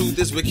 And the truth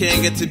is we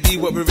can't get to be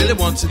what we really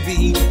want to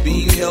be,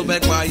 being held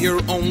back by your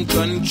own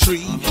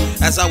country.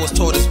 As I was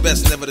taught, it's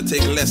best never to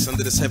take less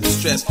under this heavy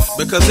stress.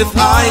 Because if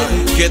I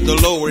get the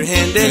lower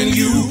hand and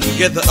you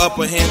get the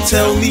upper hand,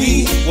 tell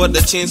me what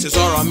the chances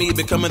are on me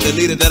becoming the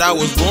leader that I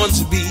was born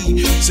to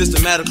be.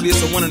 Systematically,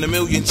 it's a 1 in a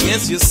million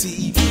chance you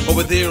see.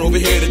 Over there, over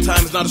here, the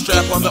time is not a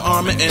strap on the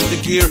armor and the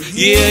gear.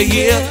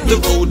 Yeah, the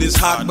road is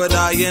hot, but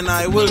I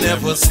will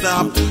never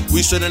stop.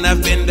 We shouldn't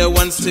have been the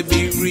ones to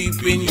be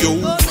reaping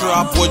your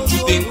crop. What you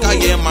think I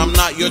am, I'm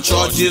not. Your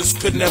charges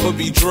could never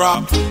be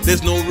dropped.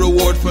 There's no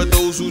reward for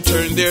those who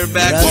turn their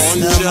back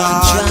on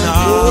Jah.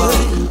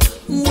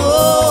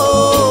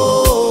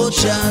 Whoa,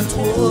 chant,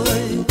 boy.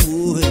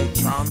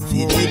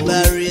 The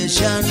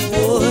liberation,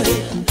 boy.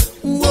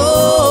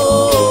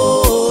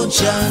 Whoa,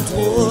 chant,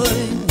 boy.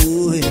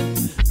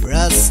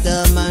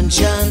 Rasta man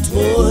chant,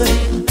 boy.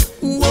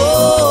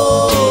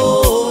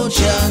 Whoa,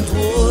 chant,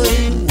 boy.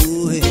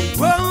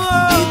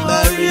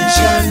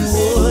 Liberation,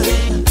 boy.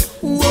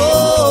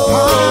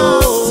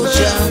 Whoa,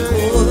 chant,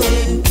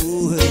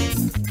 boy.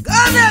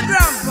 Come here,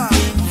 grandpa.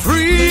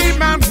 Free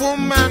man,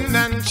 woman,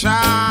 and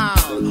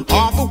child.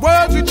 All the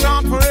words we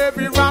chant for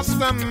every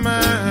Rasta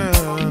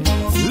man.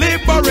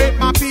 Liberate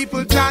my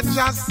people, Jah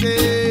just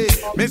say.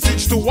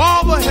 Message to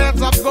all the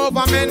heads of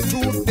government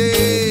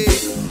today.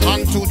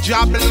 Unto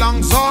Jah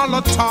belongs all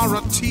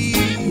authority.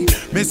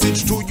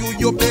 Message to you,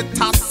 you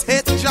better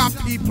set Jah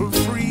people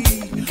free.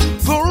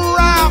 The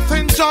wrath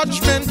and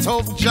judgment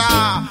of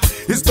Jah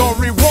is the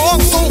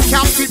reward, so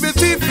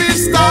captivity be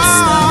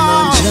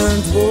stopped.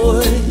 Chant,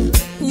 boy.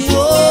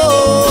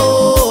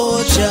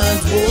 Whoa,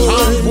 chant,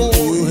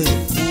 boy.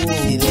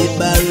 The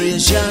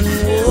liberation,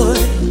 boy.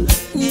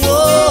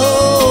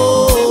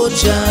 Whoa,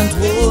 chant,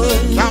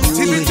 boy.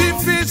 Captivity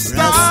be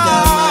stopped.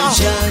 Rastaman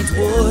chant,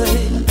 boy.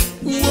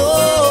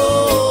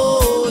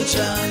 Whoa,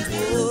 chant,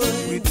 boy.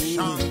 With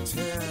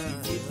chanting.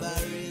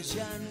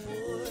 Liberation,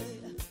 boy.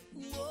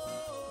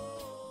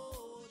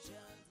 Whoa,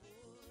 chant,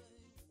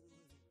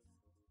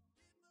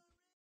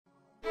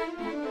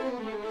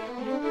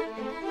 boy.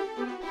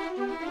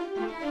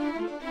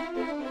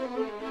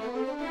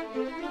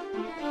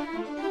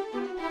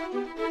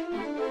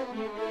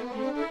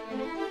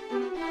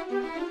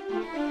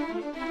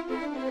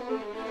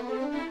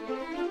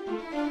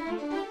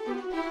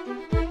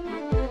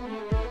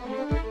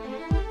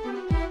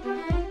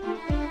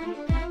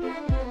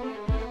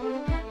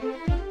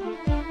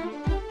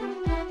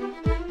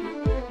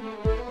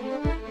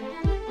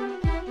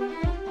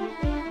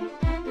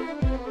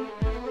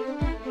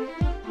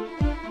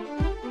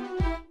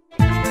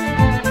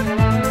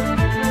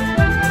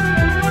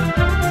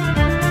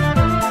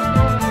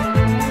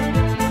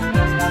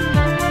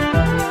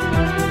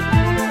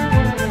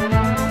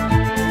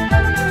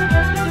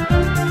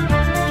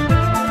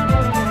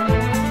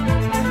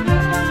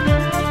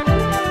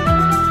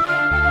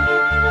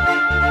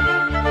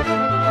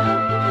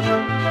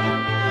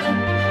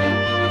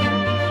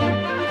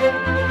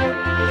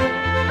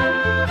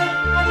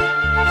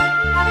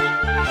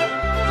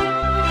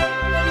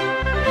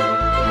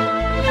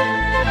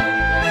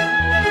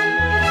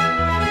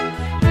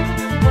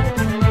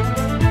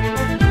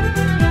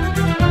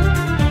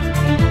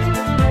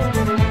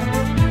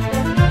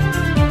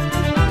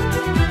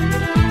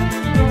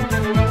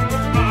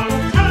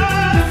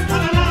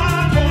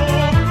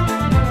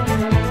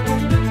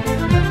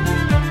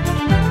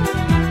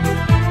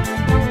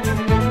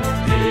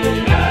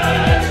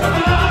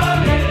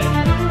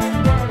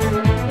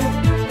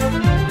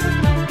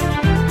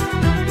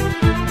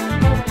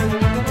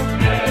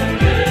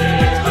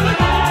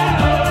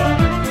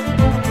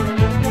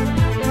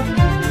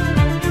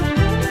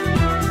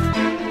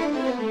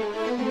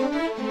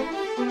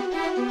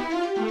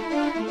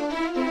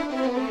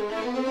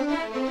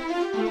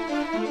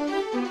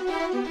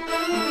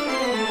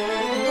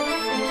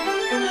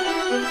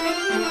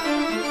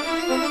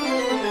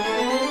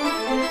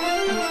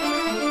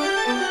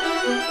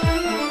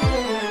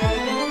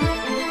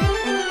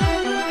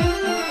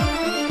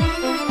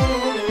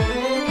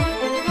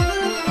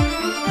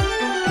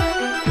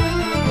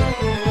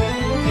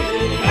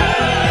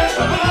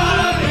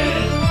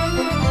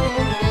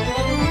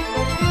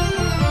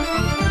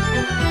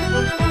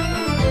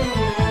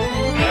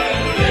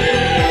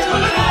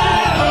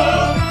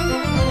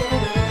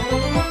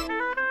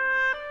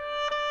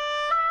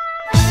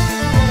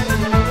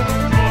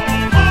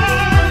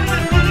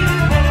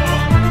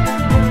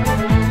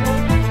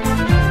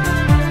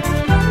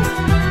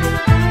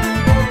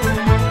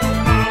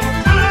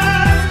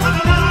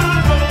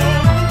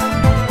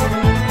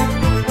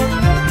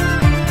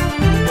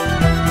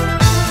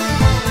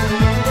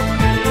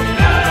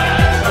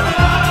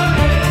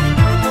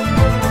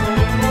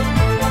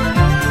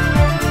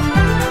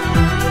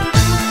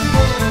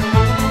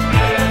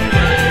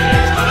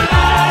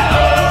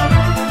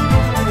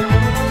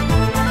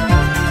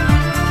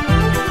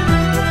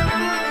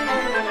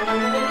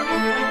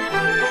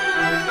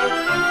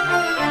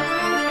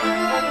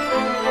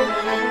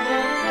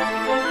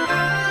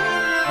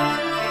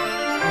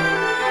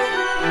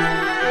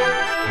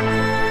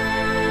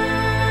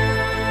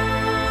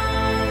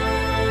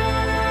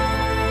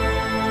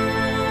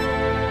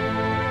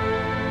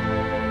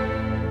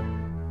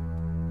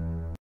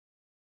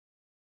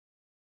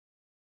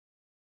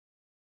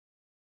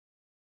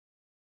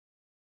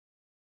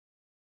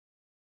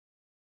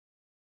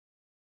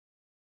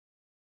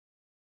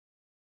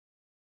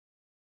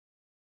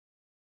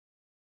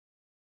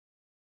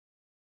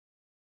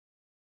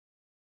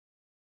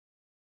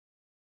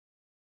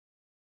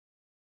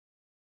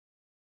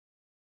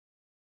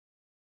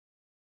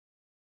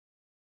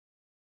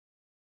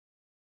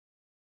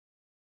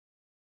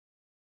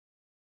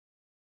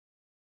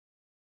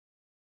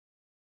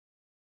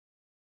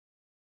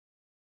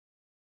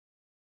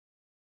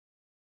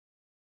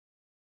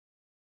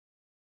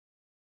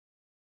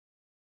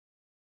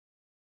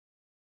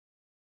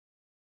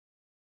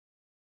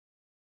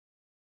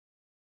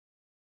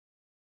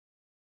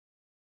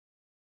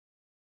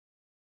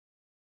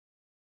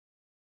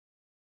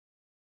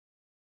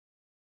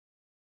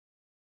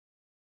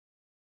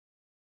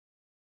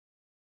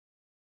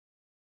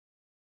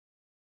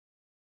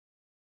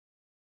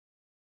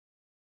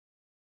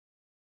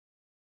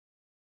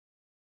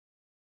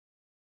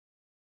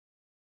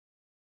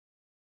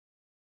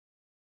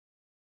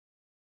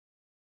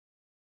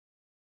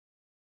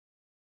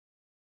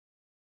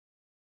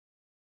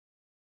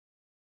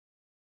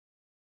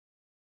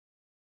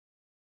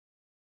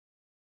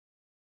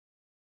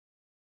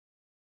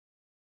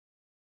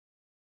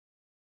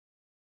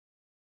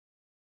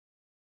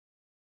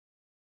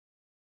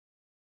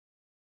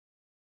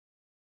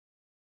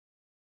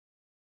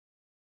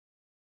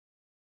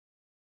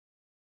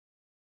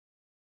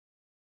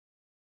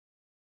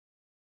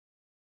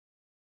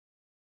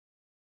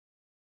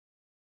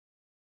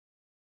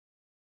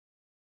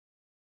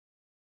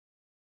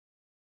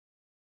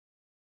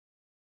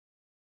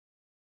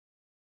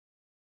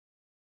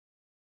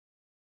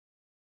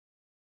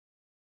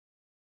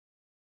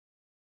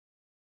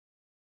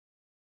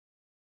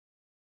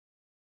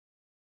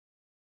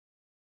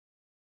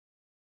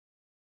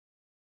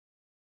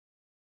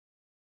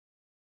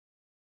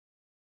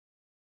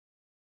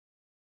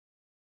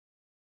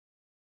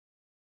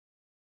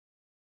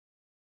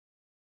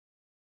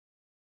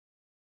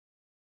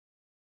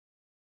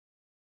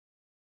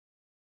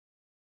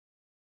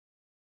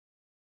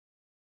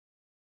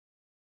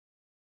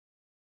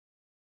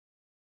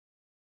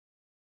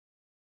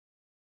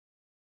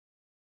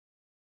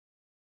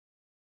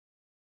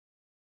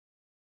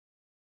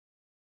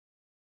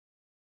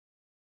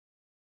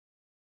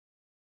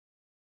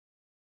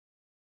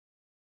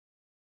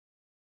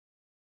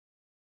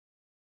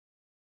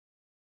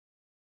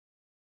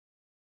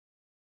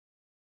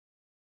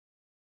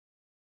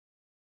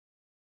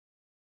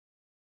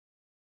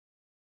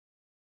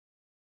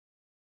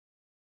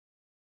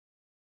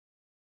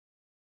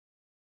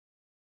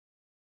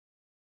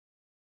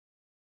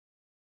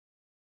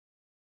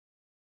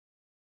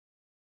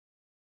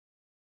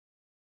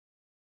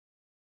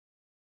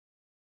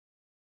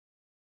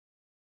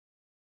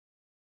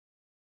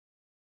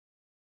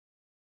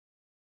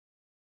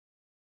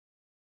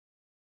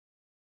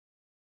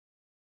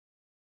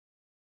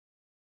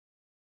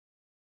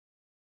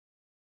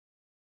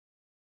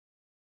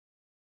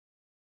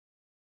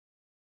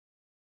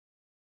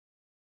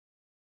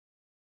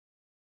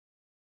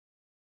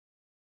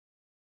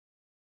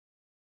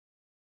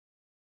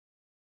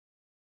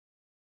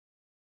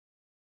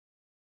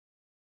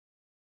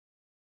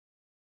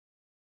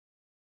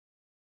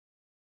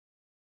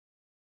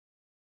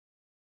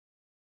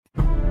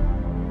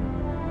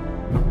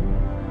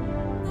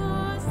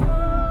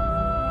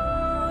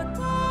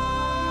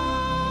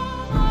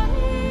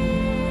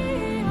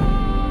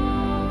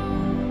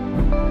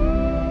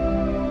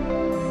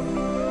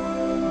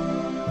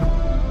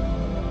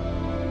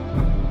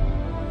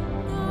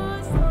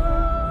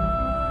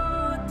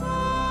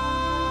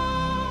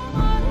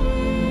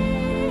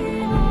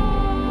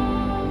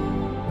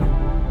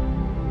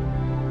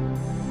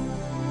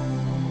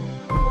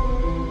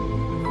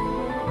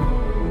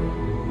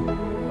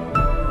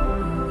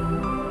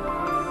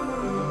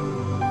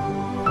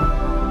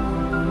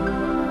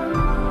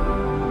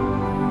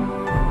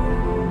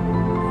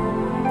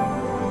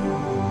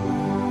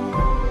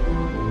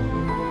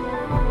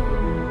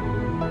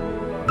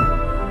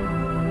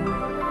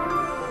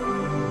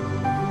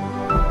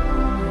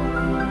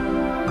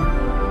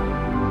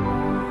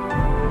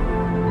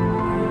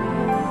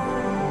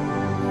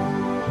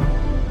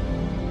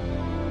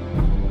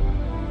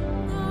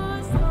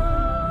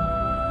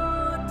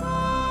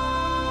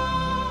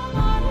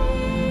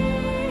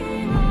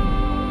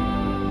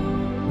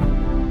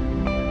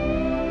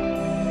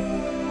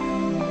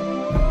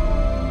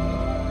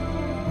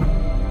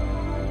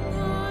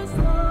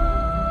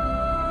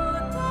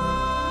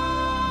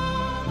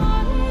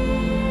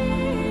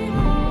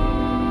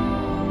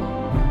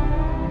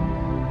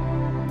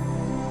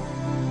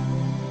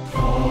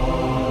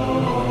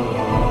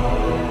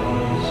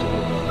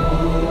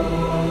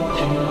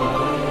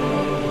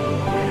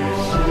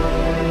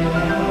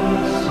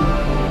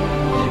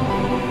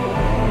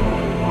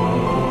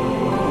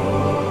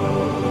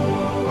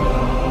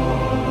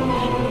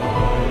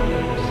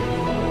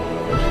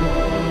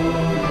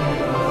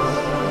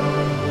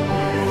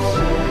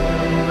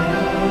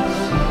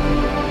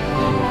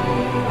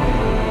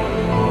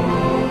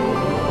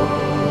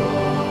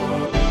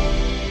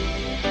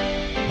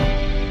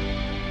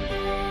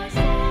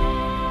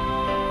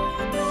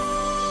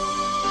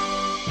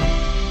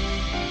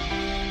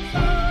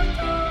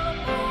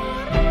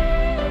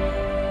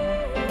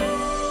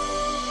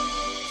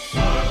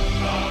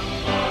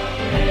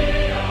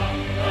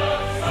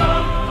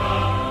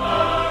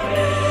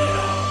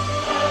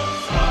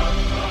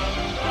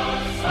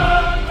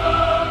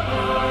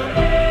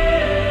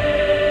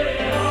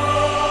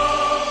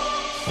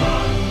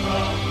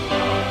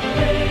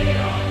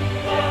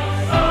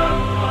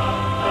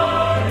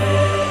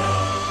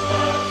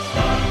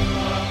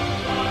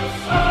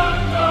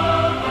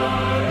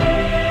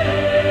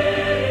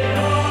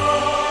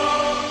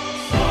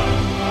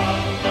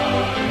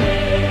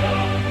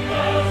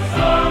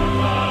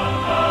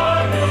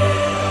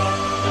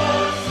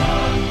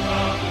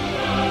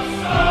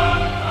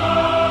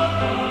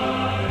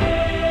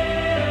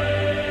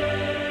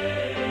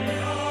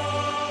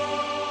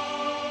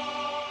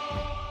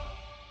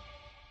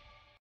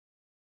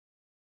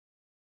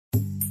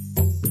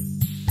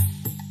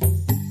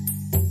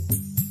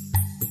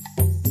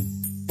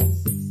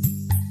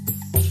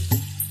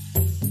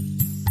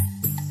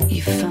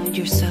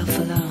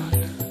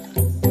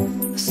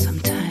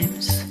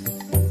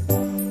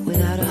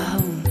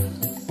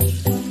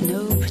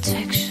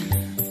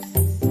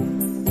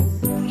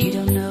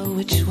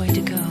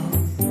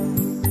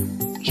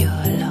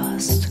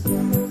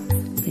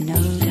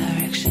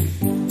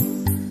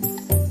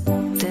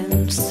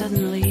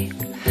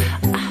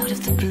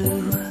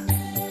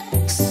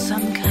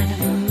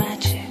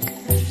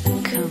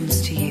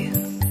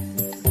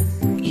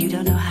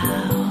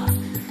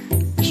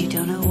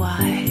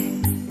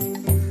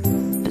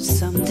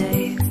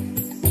 Someday,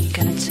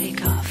 gonna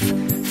take off,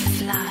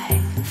 fly,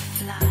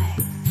 fly,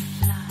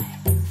 fly,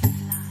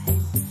 fly.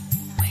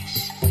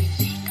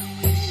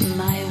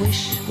 My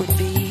wish would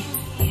be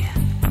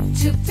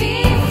to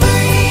be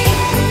free,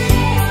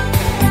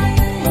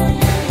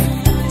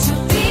 to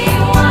be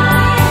wild,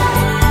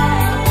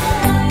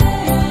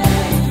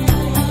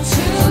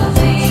 to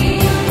be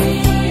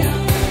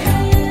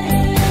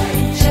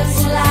just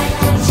like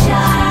a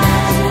child.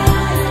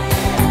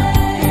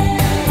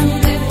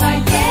 And if I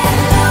get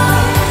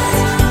lost,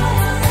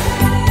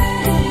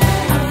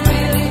 I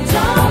really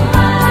don't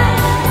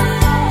mind,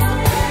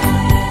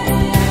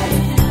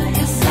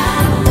 'cause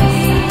I'm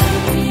free,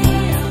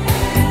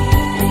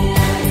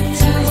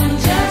 doing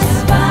just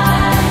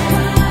fine.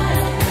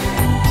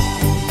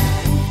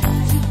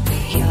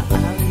 You're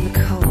out in the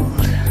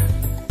cold,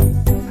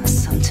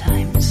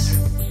 sometimes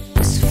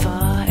as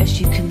far as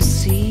you can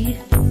see,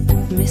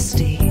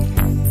 misty.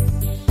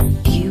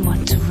 You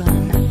want to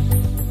run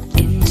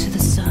into the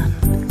sun.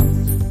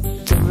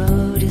 The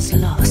road is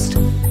lost.